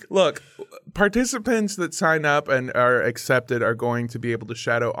 Look, participants that sign up and are accepted are going to be able to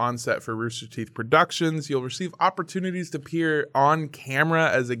shadow on set for Rooster Teeth Productions. You'll receive opportunities to appear on camera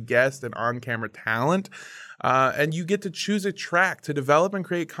as a guest and on-camera talent. And you get to choose a track to develop and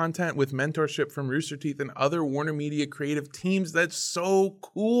create content with mentorship from Rooster Teeth and other Warner Media creative teams. That's so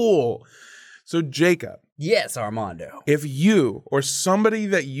cool. So, Jacob. Yes, Armando. If you or somebody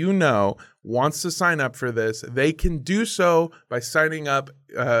that you know wants to sign up for this, they can do so by signing up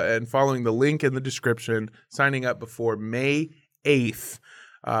and following the link in the description, signing up before May 8th.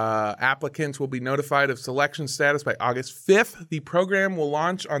 Applicants will be notified of selection status by August 5th. The program will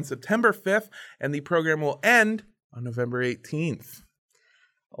launch on September 5th, and the program will end on November 18th.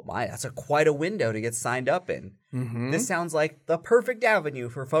 Oh my, that's quite a window to get signed up in. This sounds like the perfect avenue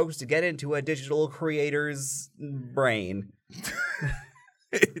for folks to get into a digital creator's brain.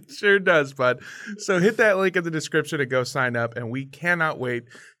 It sure does, bud. So hit that link in the description and go sign up, and we cannot wait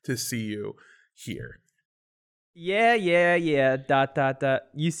to see you here. Yeah.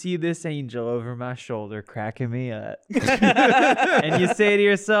 You see this angel over my shoulder cracking me up. And you say to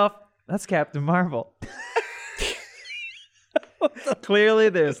yourself, that's Captain Marvel. Clearly,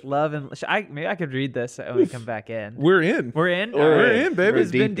 there's love and maybe I could read this when we come back in. We're in. We're in. We're in, baby.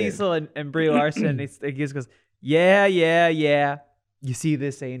 It's Vin Diesel and Brie Larson. He just goes, yeah. You see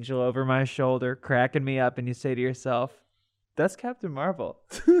this angel over my shoulder cracking me up, and you say to yourself, that's Captain Marvel.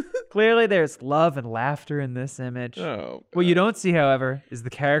 Clearly, there's love and laughter in this image. Oh, what you don't see, however, is the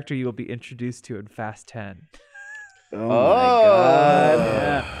character you will be introduced to in Fast 10. Oh my god.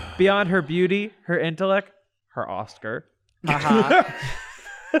 Yeah. Beyond her beauty, her intellect, her Oscar.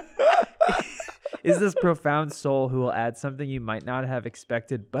 Is this profound soul who will add something you might not have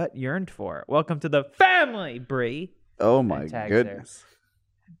expected but yearned for. Welcome to the family, Brie. Oh my tags goodness.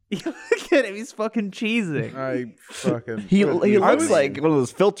 Look at him, he's fucking cheesing. I fucking. He I looks was- like one of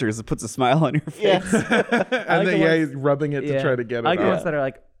those filters that puts a smile on your face. and then, the he's rubbing it to try to get it I like the out. ones that are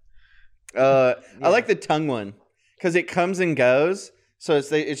like, I like the tongue one because it comes and goes. So it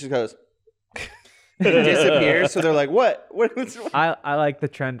just goes. It disappears. So they're like, what? What's I like the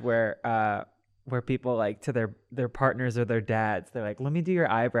trend where people like to their partners or their dads, they're like, let me do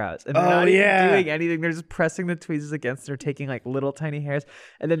your eyebrows, and they're not even doing anything. They're just pressing the tweezers against. They're taking like little tiny hairs,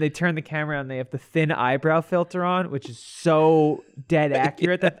 and then they turn the camera on. They have the thin eyebrow filter on, which is so dead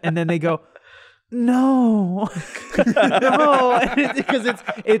accurate. And then they go, no, no, because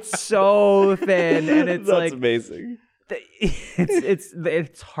it's so thin, and it's That's like amazing.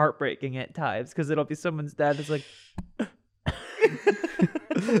 it's heartbreaking at times because it'll be someone's dad that's like.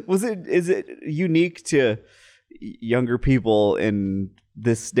 Is it unique to younger people in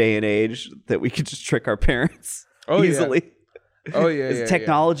this day and age that we could just trick our parents easily? Oh yeah. Is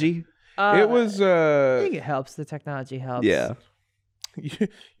technology? It was. I think it helps. The technology helps. Yeah.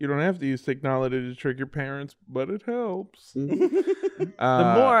 You don't have to use technology to trick your parents, but it helps. The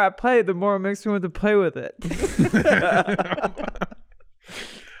more I play, the more it makes me want to play with it.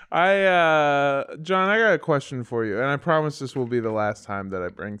 John, I got a question for you, and I promise this will be the last time that I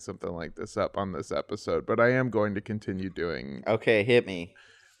bring something like this up on this episode, but I am going to continue doing. Okay, hit me.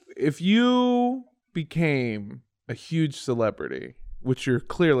 If you became a huge celebrity, which you're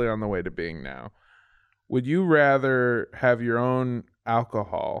clearly on the way to being now, would you rather have your own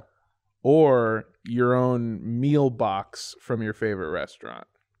alcohol or your own meal box from your favorite restaurant?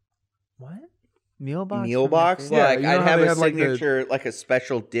 What? Meal box? Meal from my box? favorite- Yeah, Like you know I'd how have they a had, like, the- signature, like a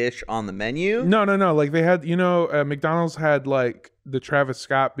special dish on the menu. No. Like they had, McDonald's had like the Travis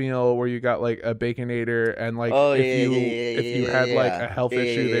Scott meal where you got like a Baconator, and like Oh, if you had like a health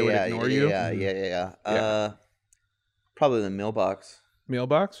issue, they would ignore you. Yeah. Probably the meal box. Meal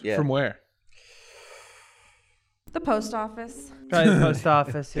box? Yeah. From where? The post office. Probably the post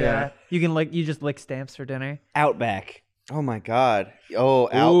office. Yeah. Yeah. You just lick stamps for dinner. Outback. Oh my God. Oh,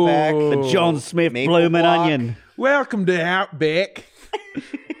 Outback. Ooh. The John Smith Maple bloomin' block. onion. Welcome to Outback.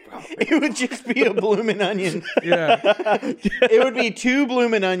 It would just be a bloomin' onion. Yeah, It would be 2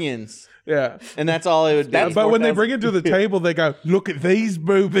 bloomin' onions, yeah. and that's all it would be. That's But when they 4,000. bring it to the table, they go, "Look at these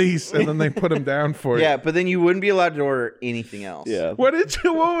boobies," and then they put them down for you. Yeah, but then you wouldn't be allowed to order anything else. Yeah. What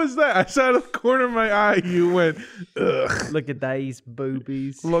was that? I saw out of the corner of my eye. You went, ugh. Look at these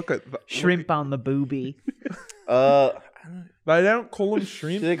boobies. Look at Shrimp on the boobie. They don't call them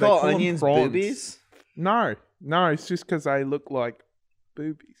shrimp. Do they call 'em onions prawns. boobies? No, it's just because I look like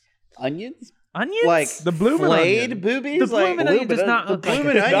boobies. Onions? Onions? Like The bloomin' flayed onion. boobies? The like, bloomin' onion does not the look like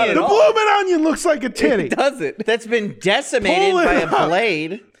bloomin' a- onion. The bloomin' onion looks like a titty. It doesn't. That's been decimated Pull it by a up.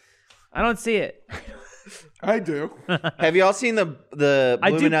 blade. I don't see it. I do. Have you all seen the I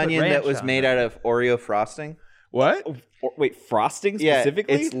do bloomin' put onion that ranch was on made out of Oreo frosting? What? Wait, frosting Yeah,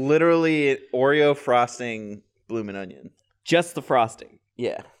 specifically? it's literally Oreo frosting bloomin' onion. Just the frosting.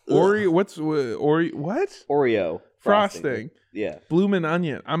 Yeah. Oreo? What's Oreo? What? Oreo. Frosting. Yeah. Bloomin'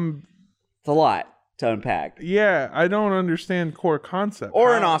 onion. It's a lot to unpack. Yeah. I don't understand core concept.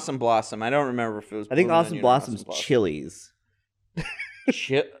 Or How- an Awesome Blossom. I don't remember if it was. I think Bloomin' Awesome Onion or Blossom's Blossom. Chili's.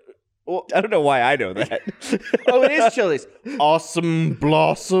 Shit. Well, I don't know why I know that. oh, it is Chili's. Awesome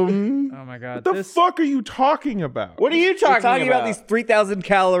Blossom. Oh my god. What the fuck are you talking about? What are you We're talking, talking about these 3,000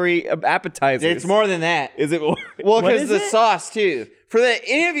 calorie appetizers. It's more than that. Is it more? Well, What because is the it? sauce too. For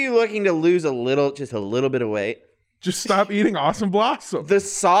any of you looking to lose just a little bit of weight, Just stop eating Awesome Blossom. the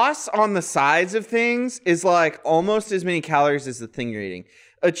sauce on the sides of things is like almost as many calories as the thing you're eating.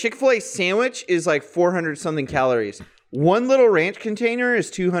 A Chick-fil-A sandwich is like 400 something calories. One little ranch container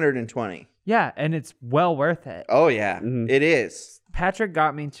is 220. Yeah, and it's well worth it. Oh yeah, it is. Patrick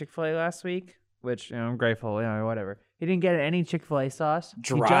got me Chick-fil-A last week, which I'm grateful, whatever. He didn't get any Chick-fil-A sauce. He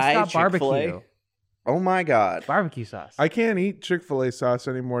Dry just got Chick-fil-A? barbecue. Oh my God. Barbecue sauce. I can't eat Chick-fil-A sauce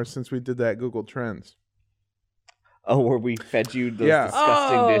anymore since we did that Google Trends. Oh, where we fed you those Yeah.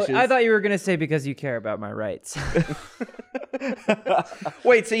 disgusting dishes? I thought you were gonna say because you care about my rights.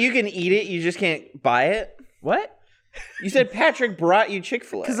 Wait, so you can eat it, you just can't buy it? What? You said Patrick brought you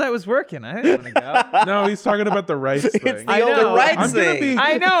Chick-fil-A. Because I was working. I didn't want to go. No, he's talking about the rice thing. I the know. rights I'm gonna thing. be-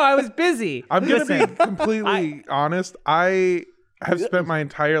 I know. I was busy. I'm gonna be Listen, completely honest. I have spent my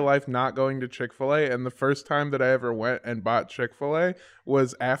entire life not going to Chick-fil-A, and the first time that I ever went and bought Chick-fil-A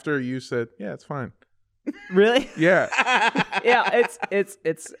was after you said, "Yeah, it's fine." Really? Yeah, Yeah.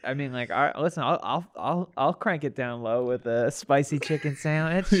 It's. I mean, like, listen. I'll crank it down low with a spicy chicken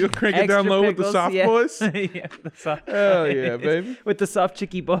sandwich. You'll crank it down Extra low with the pickles, soft yeah. boys? Yeah, the soft. hell yeah, baby. With the soft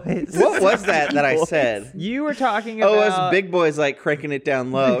chicky boys. What was that I said? You were talking Oh, about. us big boys like cranking it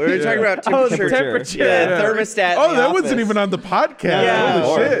down low. We were Yeah. talking about Oh, the temperature. temperature. Yeah, Yeah. thermostat. Oh, in the that wasn't office. even on the podcast. Yeah.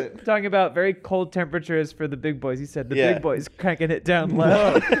 Holy Or- shit. Talking about very cold temperatures for the big boys. You said the Yeah. big boys cranking it down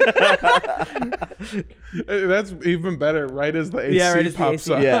low. That's even better. Right as the AC Yeah, right as the pops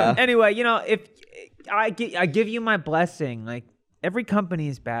AC. up. Yeah. Anyway, if I give you my blessing, like every company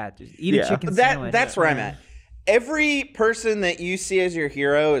is bad. Just eat a chicken sandwich. That's where I'm at. Every person that you see as your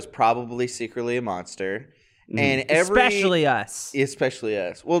hero is probably secretly a monster, and Especially us. especially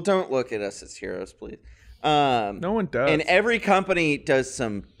us. Well, don't look at us as heroes, please. No one does. And every company does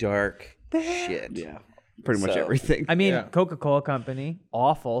some dark shit. Yeah. Pretty much So- everything. I mean, Yeah. Coca-Cola Company,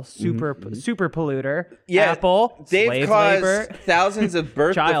 awful, super polluter. Yeah, Apple, They've slave caused labor. thousands of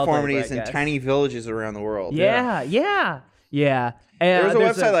birth Child labor, deformities I in guess. tiny villages around the world. Yeah. There was a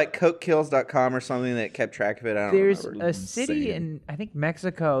There's website like cokekills.com or something that kept track of it. I don't There's remember. a city in I think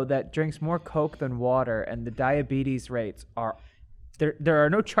Mexico that drinks more Coke than water, and the diabetes rates are there are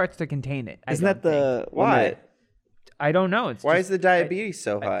no charts to contain it. Isn't that the one Why? that- I don't know. It's Why just, is the diabetes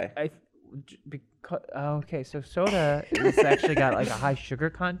so high? Okay, so soda is actually got like a high sugar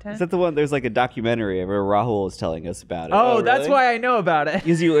content. Is that the one? There's like a documentary where Rahul was telling us about it. Oh, that's really? why I know about it.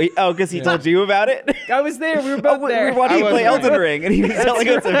 Because he told you about it? I was there. We were both We there. were watching you I play wasn't Elden Ring, and he was telling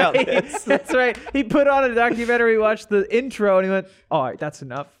us about this. That's right. He put on a documentary, watched the intro, and he went, "All right, that's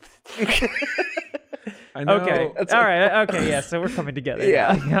enough." I know. Okay. All right. Okay. Yeah. So we're coming together.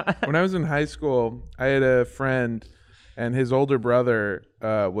 Yeah. When I was in high school, I had a friend, and his older brother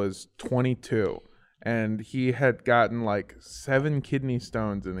was 22, and he had gotten like 7 kidney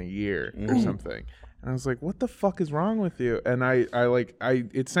stones in a year or something. And I was like, "What the fuck is wrong with you?" And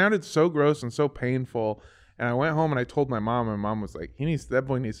it sounded so gross and so painful. And I went home and I told my mom, and my mom was like, that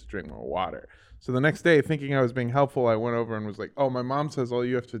boy needs to drink more water. So the next day, thinking I was being helpful, I went over and was like, "Oh, my mom says all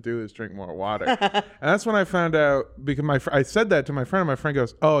you have to do is drink more water." And that's when I found out, because I said that to my friend, and my friend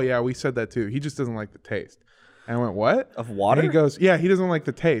goes, "Oh yeah, we said that too. He just doesn't like the taste." And I went, "What?" Of water? And he goes, "Yeah, he doesn't like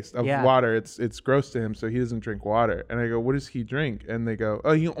the taste of Yeah. water. It's gross to him, so he doesn't drink water." And I go, "What does he drink?" And they go,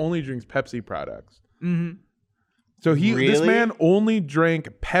 "Oh, he only drinks Pepsi products." Mm-hmm. So this Really? man only drank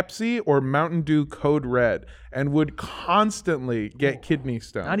Pepsi or Mountain Dew Code Red and would constantly get kidney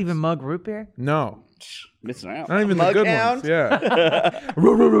stones. Not even mug root beer. No. Missing out. Not even the Mug good hound? ones. Yeah.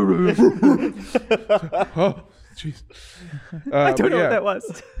 Oh, jeez. I don't know what that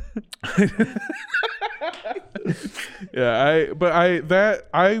was.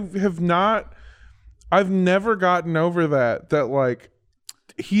 I've never gotten over that like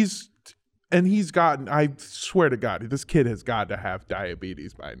he's gotten, I swear to God, this kid has got to have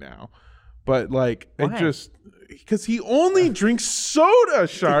diabetes by now. But like, Why? because he only drinks soda,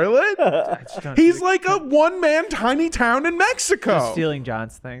 Charlotte. He's like a one-man tiny town in Mexico. Stealing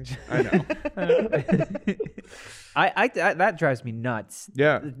John's thing. I know. I that drives me nuts.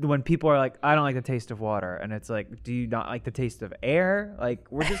 Yeah. When people are like, "I don't like the taste of water," and it's like, "Do you not like the taste of air?" Like,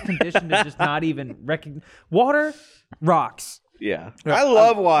 we're just conditioned to just not even recognize water rocks. Yeah. I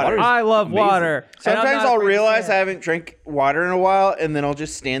love water. I love water. And I'm Sometimes not I'll afraid to realize say I it. haven't drank water in a while, and then I'll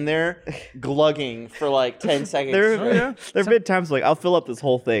just stand there glugging for like 10 seconds. There have been times like I'll fill up this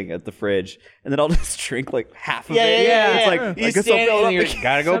whole thing at the fridge, and then I'll just drink like half of Yeah, it. yeah. It's like You I guess I'll stand fill and it you're up.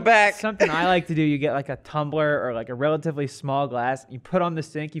 gotta go back. Something I like to do, you get like a tumbler or like a relatively small glass, you put on the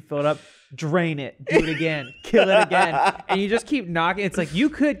sink, you fill it up, drain it, do it again, kill it again, and you just keep knocking. It's like you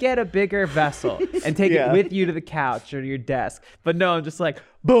could get a bigger vessel and take Yeah. it with you to the couch or to your desk, but no, I'm just like,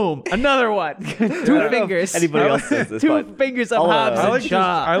 boom, another one, 2 fingers. anybody else does this, 2 but fingers up I'll, Hobbs I and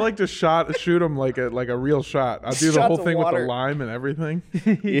like to Shaw. shoot him like a real shot. I'll do the Shots whole of thing with water. the lime and everything.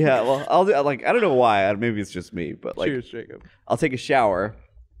 yeah. Well, I'll do like I don't know why. Maybe it's just me, but like Cheers, Jacob. I'll take a shower,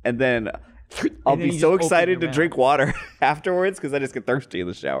 and then I'll then be you so just open excited your to drink water afterwards because I just get thirsty in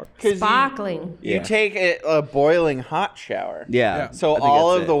the shower. Sparkling. You Yeah. take a boiling hot shower. Yeah. So I think all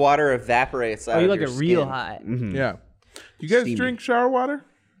that's of it. the water evaporates out Oh, you of like your a real skin. hot. Yeah. You guys Steamy. drink shower water?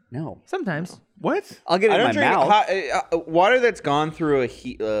 No. Sometimes. What? I'll get it I in don't my drink mouth. hot, water that's gone through a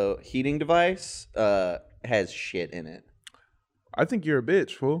heating device has shit in it. I think you're a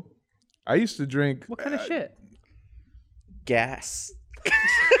bitch, fool. I used to drink. What kind of shit? Gas.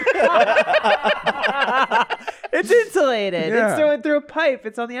 It's insulated. Yeah. It's going through a pipe.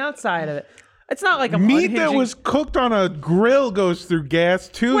 It's on the outside of it. It's not like I'm Meat that unhinging- was cooked on a grill goes through gas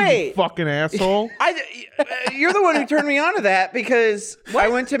too. You Wait. fucking asshole. You're the one who turned me on to that because I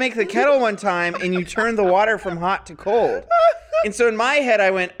went to make the kettle one time and you turned the water from hot to cold. And so in my head,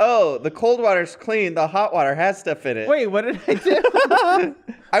 I went, oh, the cold water's clean. The hot water has stuff in it. Wait, what did I do?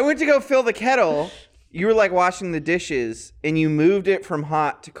 I went to go fill the kettle. You were like washing the dishes and you moved it from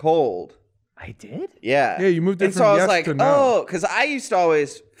hot to cold. I did? Yeah. Yeah, you moved it and from so I was yes like, to no. oh, because I used to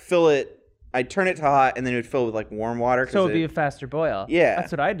always fill it. I'd turn it to hot and then it would fill with like warm water. So it'd be a faster boil. Yeah.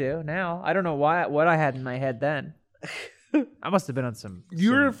 That's what I do now. I don't know what I had in my head then. I must have been on some.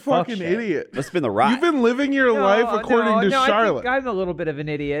 You're a some fuck fucking shit. idiot. Must have been the rock. You've been living your life according to Charlotte. I think I'm a little bit of an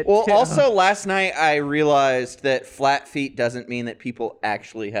idiot. Well, too. also last night I realized that flat feet doesn't mean that people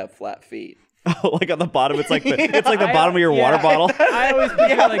actually have flat feet. like on the bottom, it's like the I- bottom of your yeah. water bottle. I always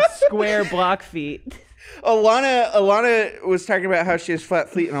picture like square block feet. Alana was talking about how she has flat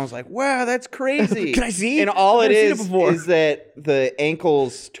feet, and I was like, wow, that's crazy. Can I see? And all I've it never seen is it before. is that the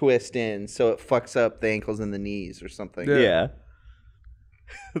ankles twist in, so it fucks up the ankles and the knees or something. Yeah. yeah.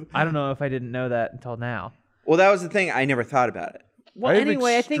 I don't know if I didn't know that until now. Well, that was the thing. I never thought about it. Well, I have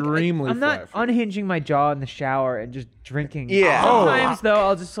anyway, I think extremely I'm not flat feet. unhinging my jaw in the shower and just drinking. Yeah. Sometimes though,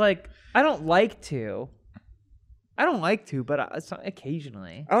 I'll just like I don't like to, but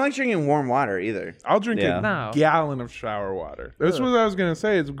occasionally. I don't like drinking warm water either. I'll drink Yeah. a No. gallon of shower water. That's what I was gonna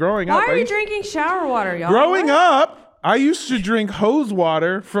say. Is growing Why up. are you drinking shower water, y'all? Growing What? up, I used to drink hose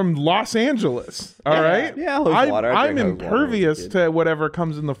water from Los Angeles. All right. Yeah, hose water. I I'm drink hose water impervious as a to whatever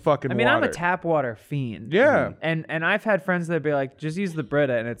comes in the fucking I mean, water. I'm a tap water fiend. Yeah. And I've had friends that be like, just use the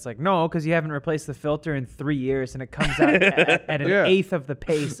Brita. And it's like, no, because you haven't replaced the filter in 3 years and it comes out at an Yeah. eighth of the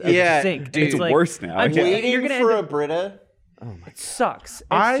pace of Yeah, the sink. dude. It's It's worse now. I'm Yeah. waiting Waiting gonna for end a up- Brita. It sucks. It's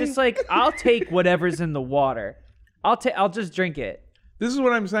I- just like, I'll take whatever's in the water. I'll just drink it. This is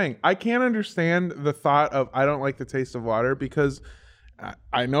what I'm saying. I can't understand the thought of I don't like the taste of water because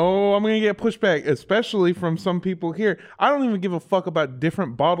I know I'm going to get pushback, especially from some people here. I don't even give a fuck about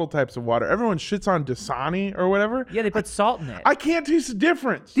different bottle types of water. Everyone shits on Dasani or whatever. Yeah, they put salt in it. I can't taste the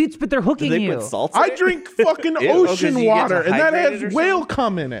difference. Dude, but they're hooking They you. put salt. in I it? drink fucking Ew, oh, 'cause ocean you get to water, and that hydrate it or has whale something?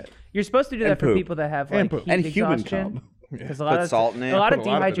 cum in it. You're supposed to do And that for poop. people that have And like poop. heat And human exhaustion. cum. Because a lot Put of salt in it. a lot of Put a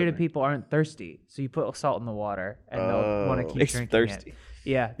lot of it in dehydrated it. people aren't thirsty, so you put salt in the water, and they'll want to keep Makes drinking thirsty. it.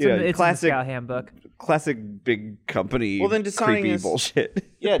 Yeah, Yeah, it's classic- in the Scout handbook. Classic big company. Well, then Dasani creepy is- bullshit.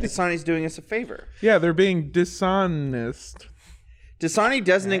 Yeah, Dasani's doing us a favor. Yeah, they're being dishonest. Dasani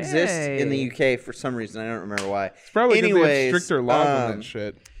doesn't exist in the Hey. UK for some reason. I don't remember why. It's probably because they have Anyways, stricter laws on that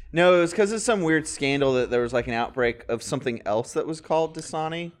shit. No, it was because of some weird scandal that there was like an outbreak of something else that was called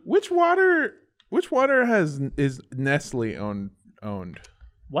Dasani. Which water is Nestle owned?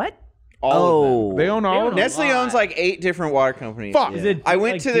 What? All of them. They own all own of a them. Nestle lot. owns like 8 different water companies. Fuck. Is it? I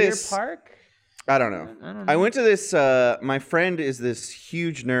went like to Deer this- Park. I don't know. I went to this. My friend is this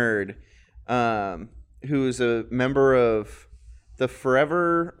huge nerd, who is a member of the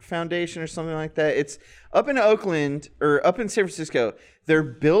Forever Foundation or something like that. It's up in Oakland or up in San Francisco. They're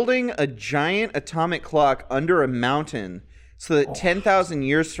building a giant atomic clock under a mountain so that 10,000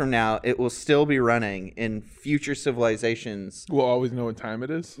 years from now it will still be running in future civilizations. We'll always know what time it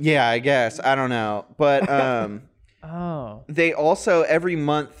is. Yeah, I guess. I don't know, but Oh, they also every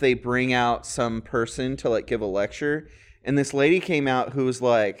month they bring out some person to like give a lecture, and this lady came out who was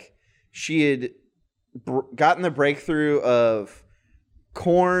like she had gotten the breakthrough of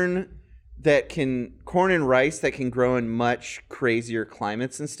corn and rice that can grow in much crazier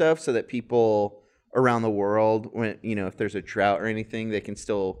climates and stuff, so that people around the world, when if there's a drought or anything, they can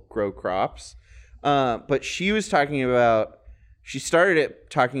still grow crops. But she started it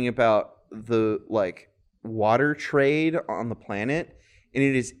talking about the like water trade on the planet, and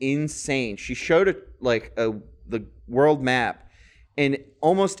it is insane. She showed the world map, and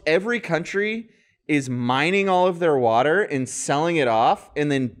almost every country is mining all of their water and selling it off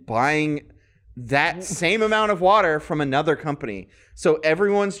and then buying that same amount of water from another company. So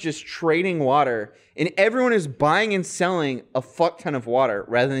everyone's just trading water, and everyone is buying and selling a fuck ton of water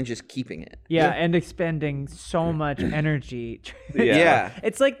rather than just keeping it. yeah, and expending so much energy. Yeah.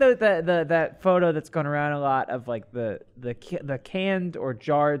 It's like the that photo that's going around a lot of like the canned or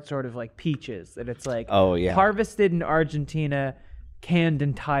jarred sort of like peaches, and it's like Oh, yeah. harvested in Argentina, canned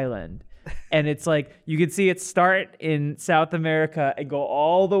in Thailand. And it's like you can see it start in South America and go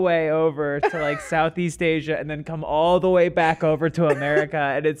all the way over to like Southeast Asia and then come all the way back over to America.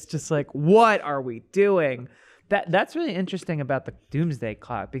 And it's just like, what are we doing? That's really interesting about the doomsday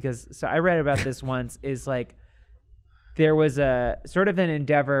clock, because so I read about this once, is like there was a sort of an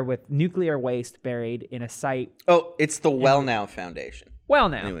endeavor with nuclear waste buried in a site. Oh, it's the Well Now Foundation. Well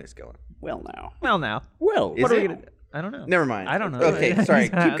now. Anyways, go on. Well, now. Well now. Well, Is What are we it? gonna do? I don't know. Never mind. I don't know. Okay, sorry.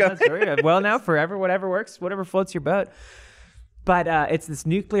 Keep I'm going. not sure. Well now, forever, whatever works, whatever floats your boat. But it's this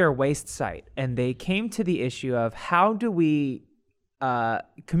nuclear waste site, and they came to the issue of how do we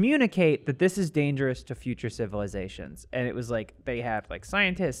communicate that this is dangerous to future civilizations. And it was like they had like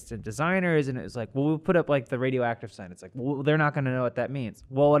scientists and designers, and it was like, well, we'll put up like the radioactive sign. It's like, well, they're not going to know what that means.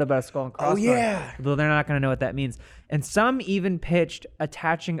 Well, what about a skull and crossbones? yeah. Well, they're not going to know what that means. And some even pitched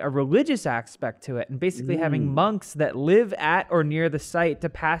attaching a religious aspect to it, and basically having monks that live at or near the site to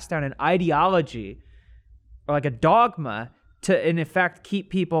pass down an ideology or like a dogma to, in effect,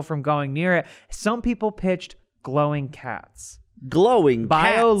 keep people from going near it. Some people pitched glowing cats. glowing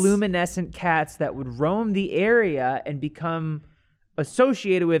cats. Bioluminescent cats that would roam the area and become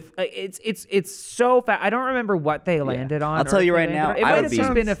associated with it's so fast. I don't remember what they landed on. I'll tell or you if they right now, landed on. It I might would have be-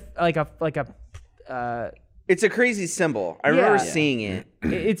 just been a It's a crazy symbol. I remember Yeah. seeing it.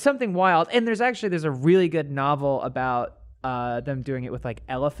 it's something wild. And there's a really good novel about them doing it with like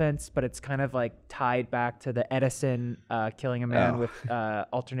elephants, but it's kind of like tied back to the Edison killing a man with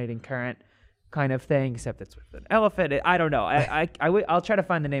alternating current. kind of thing, except it's with an elephant. I don't know. I'll try to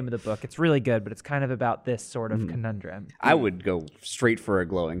find the name of the book. It's really good, but it's kind of about this sort of conundrum. I would go straight for a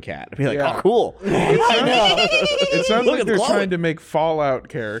glowing cat. I'd be like, Yeah. oh, cool. It sounds Look like at they're the trying to make Fallout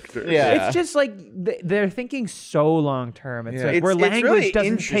characters. Yeah. It's just like they're thinking so long term. It's Yeah. like It's- where it's language really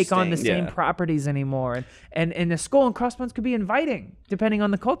doesn't take on the interesting. same properties anymore, and the skull and crossbones could be inviting depending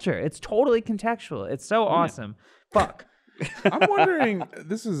on the culture. It's totally contextual. It's so awesome. Fuck. I'm wondering,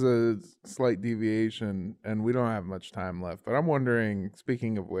 this is a slight deviation and we don't have much time left, but I'm wondering,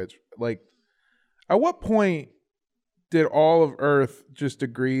 speaking of which, like, at what point did all of Earth just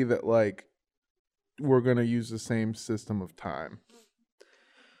agree that, like, we're going to use the same system of time?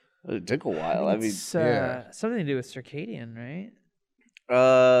 It took a while. I mean, It's yeah. something to do with circadian, right?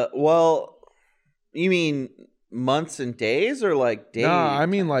 Well, you mean months and days or like days? No, I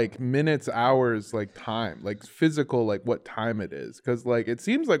mean like minutes, hours, like time, like physical, like what time it is. Because like it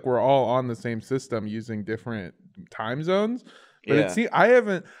seems like we're all on the same system using different time zones. But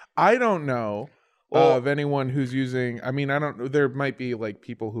Yeah. I don't know Well- of anyone who's using. I mean, I don't know. There might be like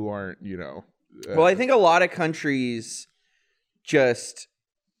people who aren't. Well, I think a lot of countries just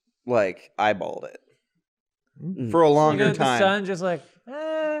like eyeballed it for a longer The time. sun just like,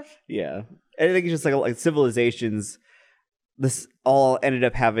 yeah. I think it's just like civilizations, this all ended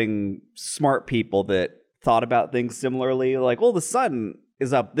up having smart people that thought about things similarly. Like, well, the sun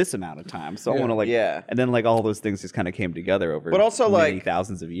is up this amount of time, so I want to like, Yeah. and then like all those things just kind of came together over, But also, many like-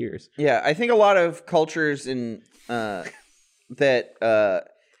 thousands of years. Yeah, I think a lot of cultures in that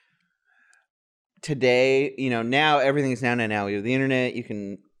today, now everything's now. You have the internet, you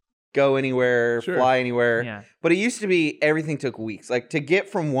can go anywhere, Sure. fly anywhere. yeah. But it used to be everything took weeks. Like to get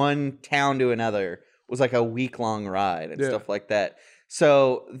from one town to another was like a week-long ride and Yeah. stuff like that.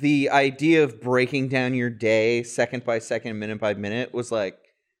 So the idea of breaking down your day second by second, minute by minute was like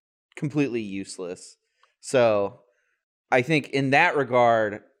completely useless. So I think in that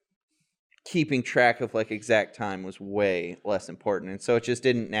regard, keeping track of like exact time was way less important. And so it just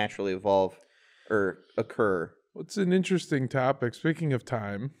didn't naturally evolve or occur. It's an interesting topic. Speaking of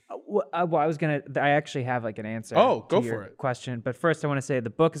time, Well, I was gonna. I actually have like an answer. Oh, to go your for it. Question, but first I want to say the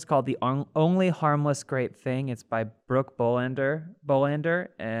book is called "The Only Harmless Great Thing." It's by Brooke Bolander.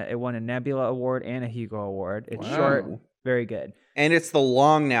 It won a Nebula Award and a Hugo Award. It's Wow. short, very good. And it's the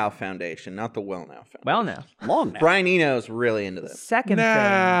Long Now Foundation, not the Well Now Foundation. Well, now Long now. Brian Eno's really into this. second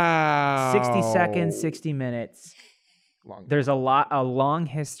now thing, 60 seconds, 60 minutes. Long. There's a long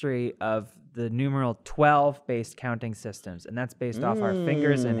history of the numeral 12 based counting systems, and that's based off our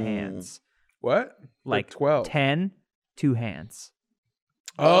fingers and hands. What? Like 12. 10, 2 hands.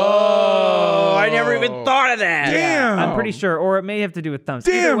 Oh, I never even thought of that. Damn. I'm pretty sure, or it may have to do with thumbs.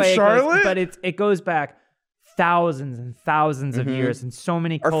 Damn, Either way, Charlotte. but it goes back thousands and thousands of years, and so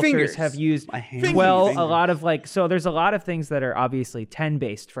many Our cultures fingers. have used My hands. 12. A lot of so there's a lot of things that are obviously 10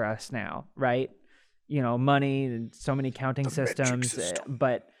 based for us now, right? Money and so many counting systems,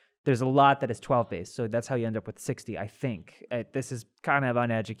 but there's a lot that is 12 based. So that's how you end up with 60, I think. This is kind of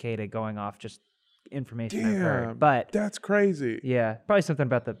uneducated, going off just information I've Damn, heard, but. that's crazy. Yeah, probably something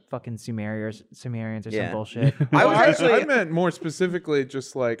about the fucking Sumerians or Yeah. some bullshit. I was actually I meant more specifically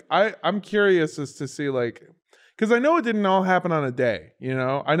just like I'm curious as to see like because I know it didn't all happen on a day.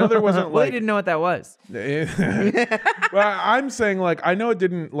 I know there wasn't Well, I like didn't know what that was. well, I'm saying like I know it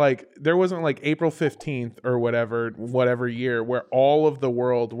didn't like there wasn't like April 15th or whatever year where all of the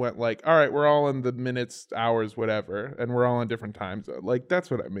world went like, all right, we're all in the minutes, hours, whatever, and we're all on different time zones. Like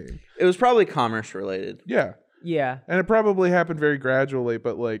that's what I mean. it was probably commerce related. Yeah. Yeah. And it probably happened very gradually,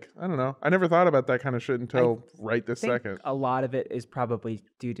 but like, I don't know. I never thought about that kind of shit until right this I think second. a lot of it is probably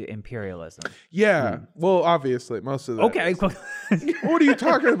due to imperialism. Yeah. Well, obviously, most of that. Okay. is. What are you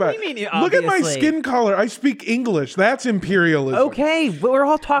talking about? What do you mean, Look at my obviously? skin color. I speak English. That's imperialism. Okay, but we're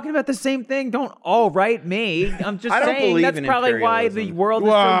all talking about the same thing. Don't all write me. I'm just I don't saying believe that's in probably why the imperialism. world is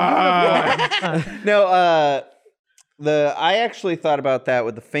so Wow. uniform. No, I actually thought about that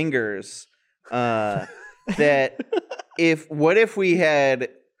with the fingers. That what if we had,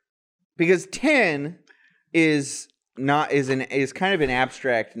 because 10 is kind of an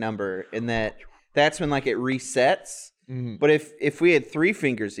abstract number in that's when like it resets. Mhm. But if we had 3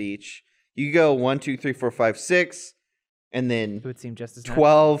 fingers each, you go 1, 2, 3, 4, 5, 6, and then It would seem just as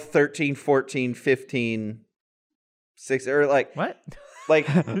 12, 13, 14, 15, 6, or like What? like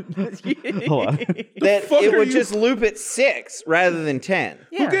Hold on. that fuck it are would you- just loop at 6 rather than 10.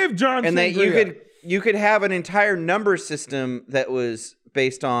 Yeah. Who gave John And that Sangria? you could have an entire number system that was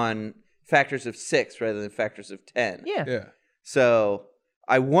based on factors of 6 rather than factors of 10. Yeah. Yeah. So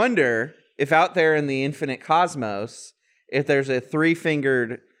I wonder if out there in the infinite cosmos, if there's a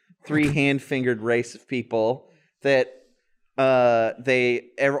 3-fingered three hand-fingered race of people that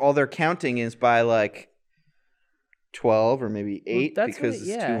all their counting is by like 12 or maybe 8 that's because what- it's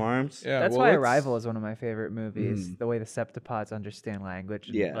yeah. 2 arms. Yeah, That's well, why let's- Arrival is one of my favorite movies. The way the septipods understand language,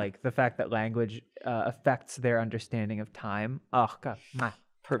 and, Yeah. like the fact that language affects their understanding of time. Oh god, mwah.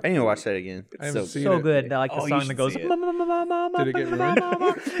 I need to watch that again. I haven't seen so it. good. I like the Oh, you song that should goes. see it. Did it get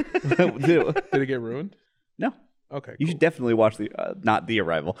ruined? Did it get ruined? No. Okay. You should definitely watch not The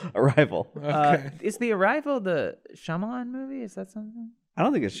Arrival. Arrival. Okay. Is The Arrival the Shyamalan movie? Is that something? I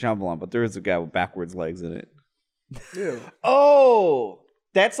don't think it's Shyamalan, but there is a guy with backwards legs in it. Oh,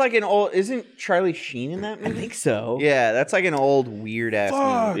 that's like an old. Isn't Charlie Sheen in that I movie? think so. Yeah, that's like an old weird ass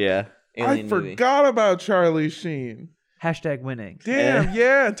Fuck. movie. Yeah. I Alien movie. forgot about Charlie Sheen. Hashtag winning. Damn,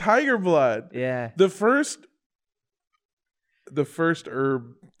 yeah, Tiger Blood. Yeah. The first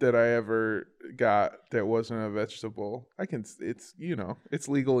herb that I ever got that wasn't a vegetable. It's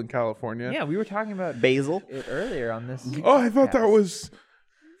legal in California. Yeah, we were talking about Basil. it earlier on this. Oh, I thought that podcast. was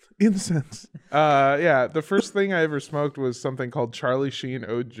incense. Yeah, the first thing I ever smoked was something called Charlie Sheen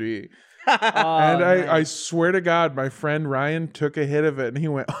OG. Oh, And I nice. swear to God, my friend Ryan took a hit of it and he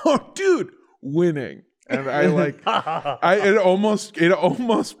went, "Oh, dude, winning." And I it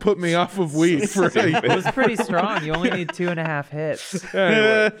almost put me off of weed for a It year. was pretty strong. You only need 2.5 hits.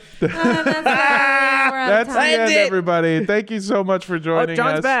 Anyway, that's the end, everybody. Thank you so much for joining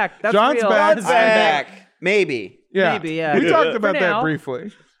John's us. back. That's John's real. back. John's I'm back. Maybe. Yeah. Maybe, yeah. We talked For about that now.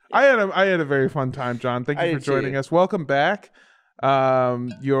 briefly. I had a very fun time, John. Thank I you for did too. joining us. Welcome back.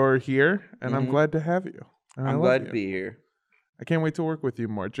 You're here, and I'm glad to have you. And I I'm love glad you. to be here. I can't wait to work with you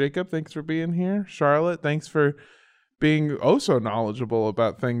more. Jacob, thanks for being here. Charlotte, thanks for being oh so knowledgeable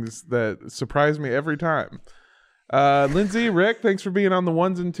about things that surprise me every time. Lindsay, Rick, thanks for being on the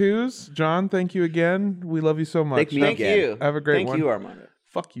ones and twos. John, thank you again. We love you so much. Thank me Thank again. you. Have a great Thank one. you, Armando.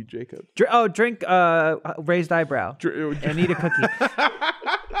 Fuck you, Jacob. Drink raised eyebrow. Dr- And eat a cookie.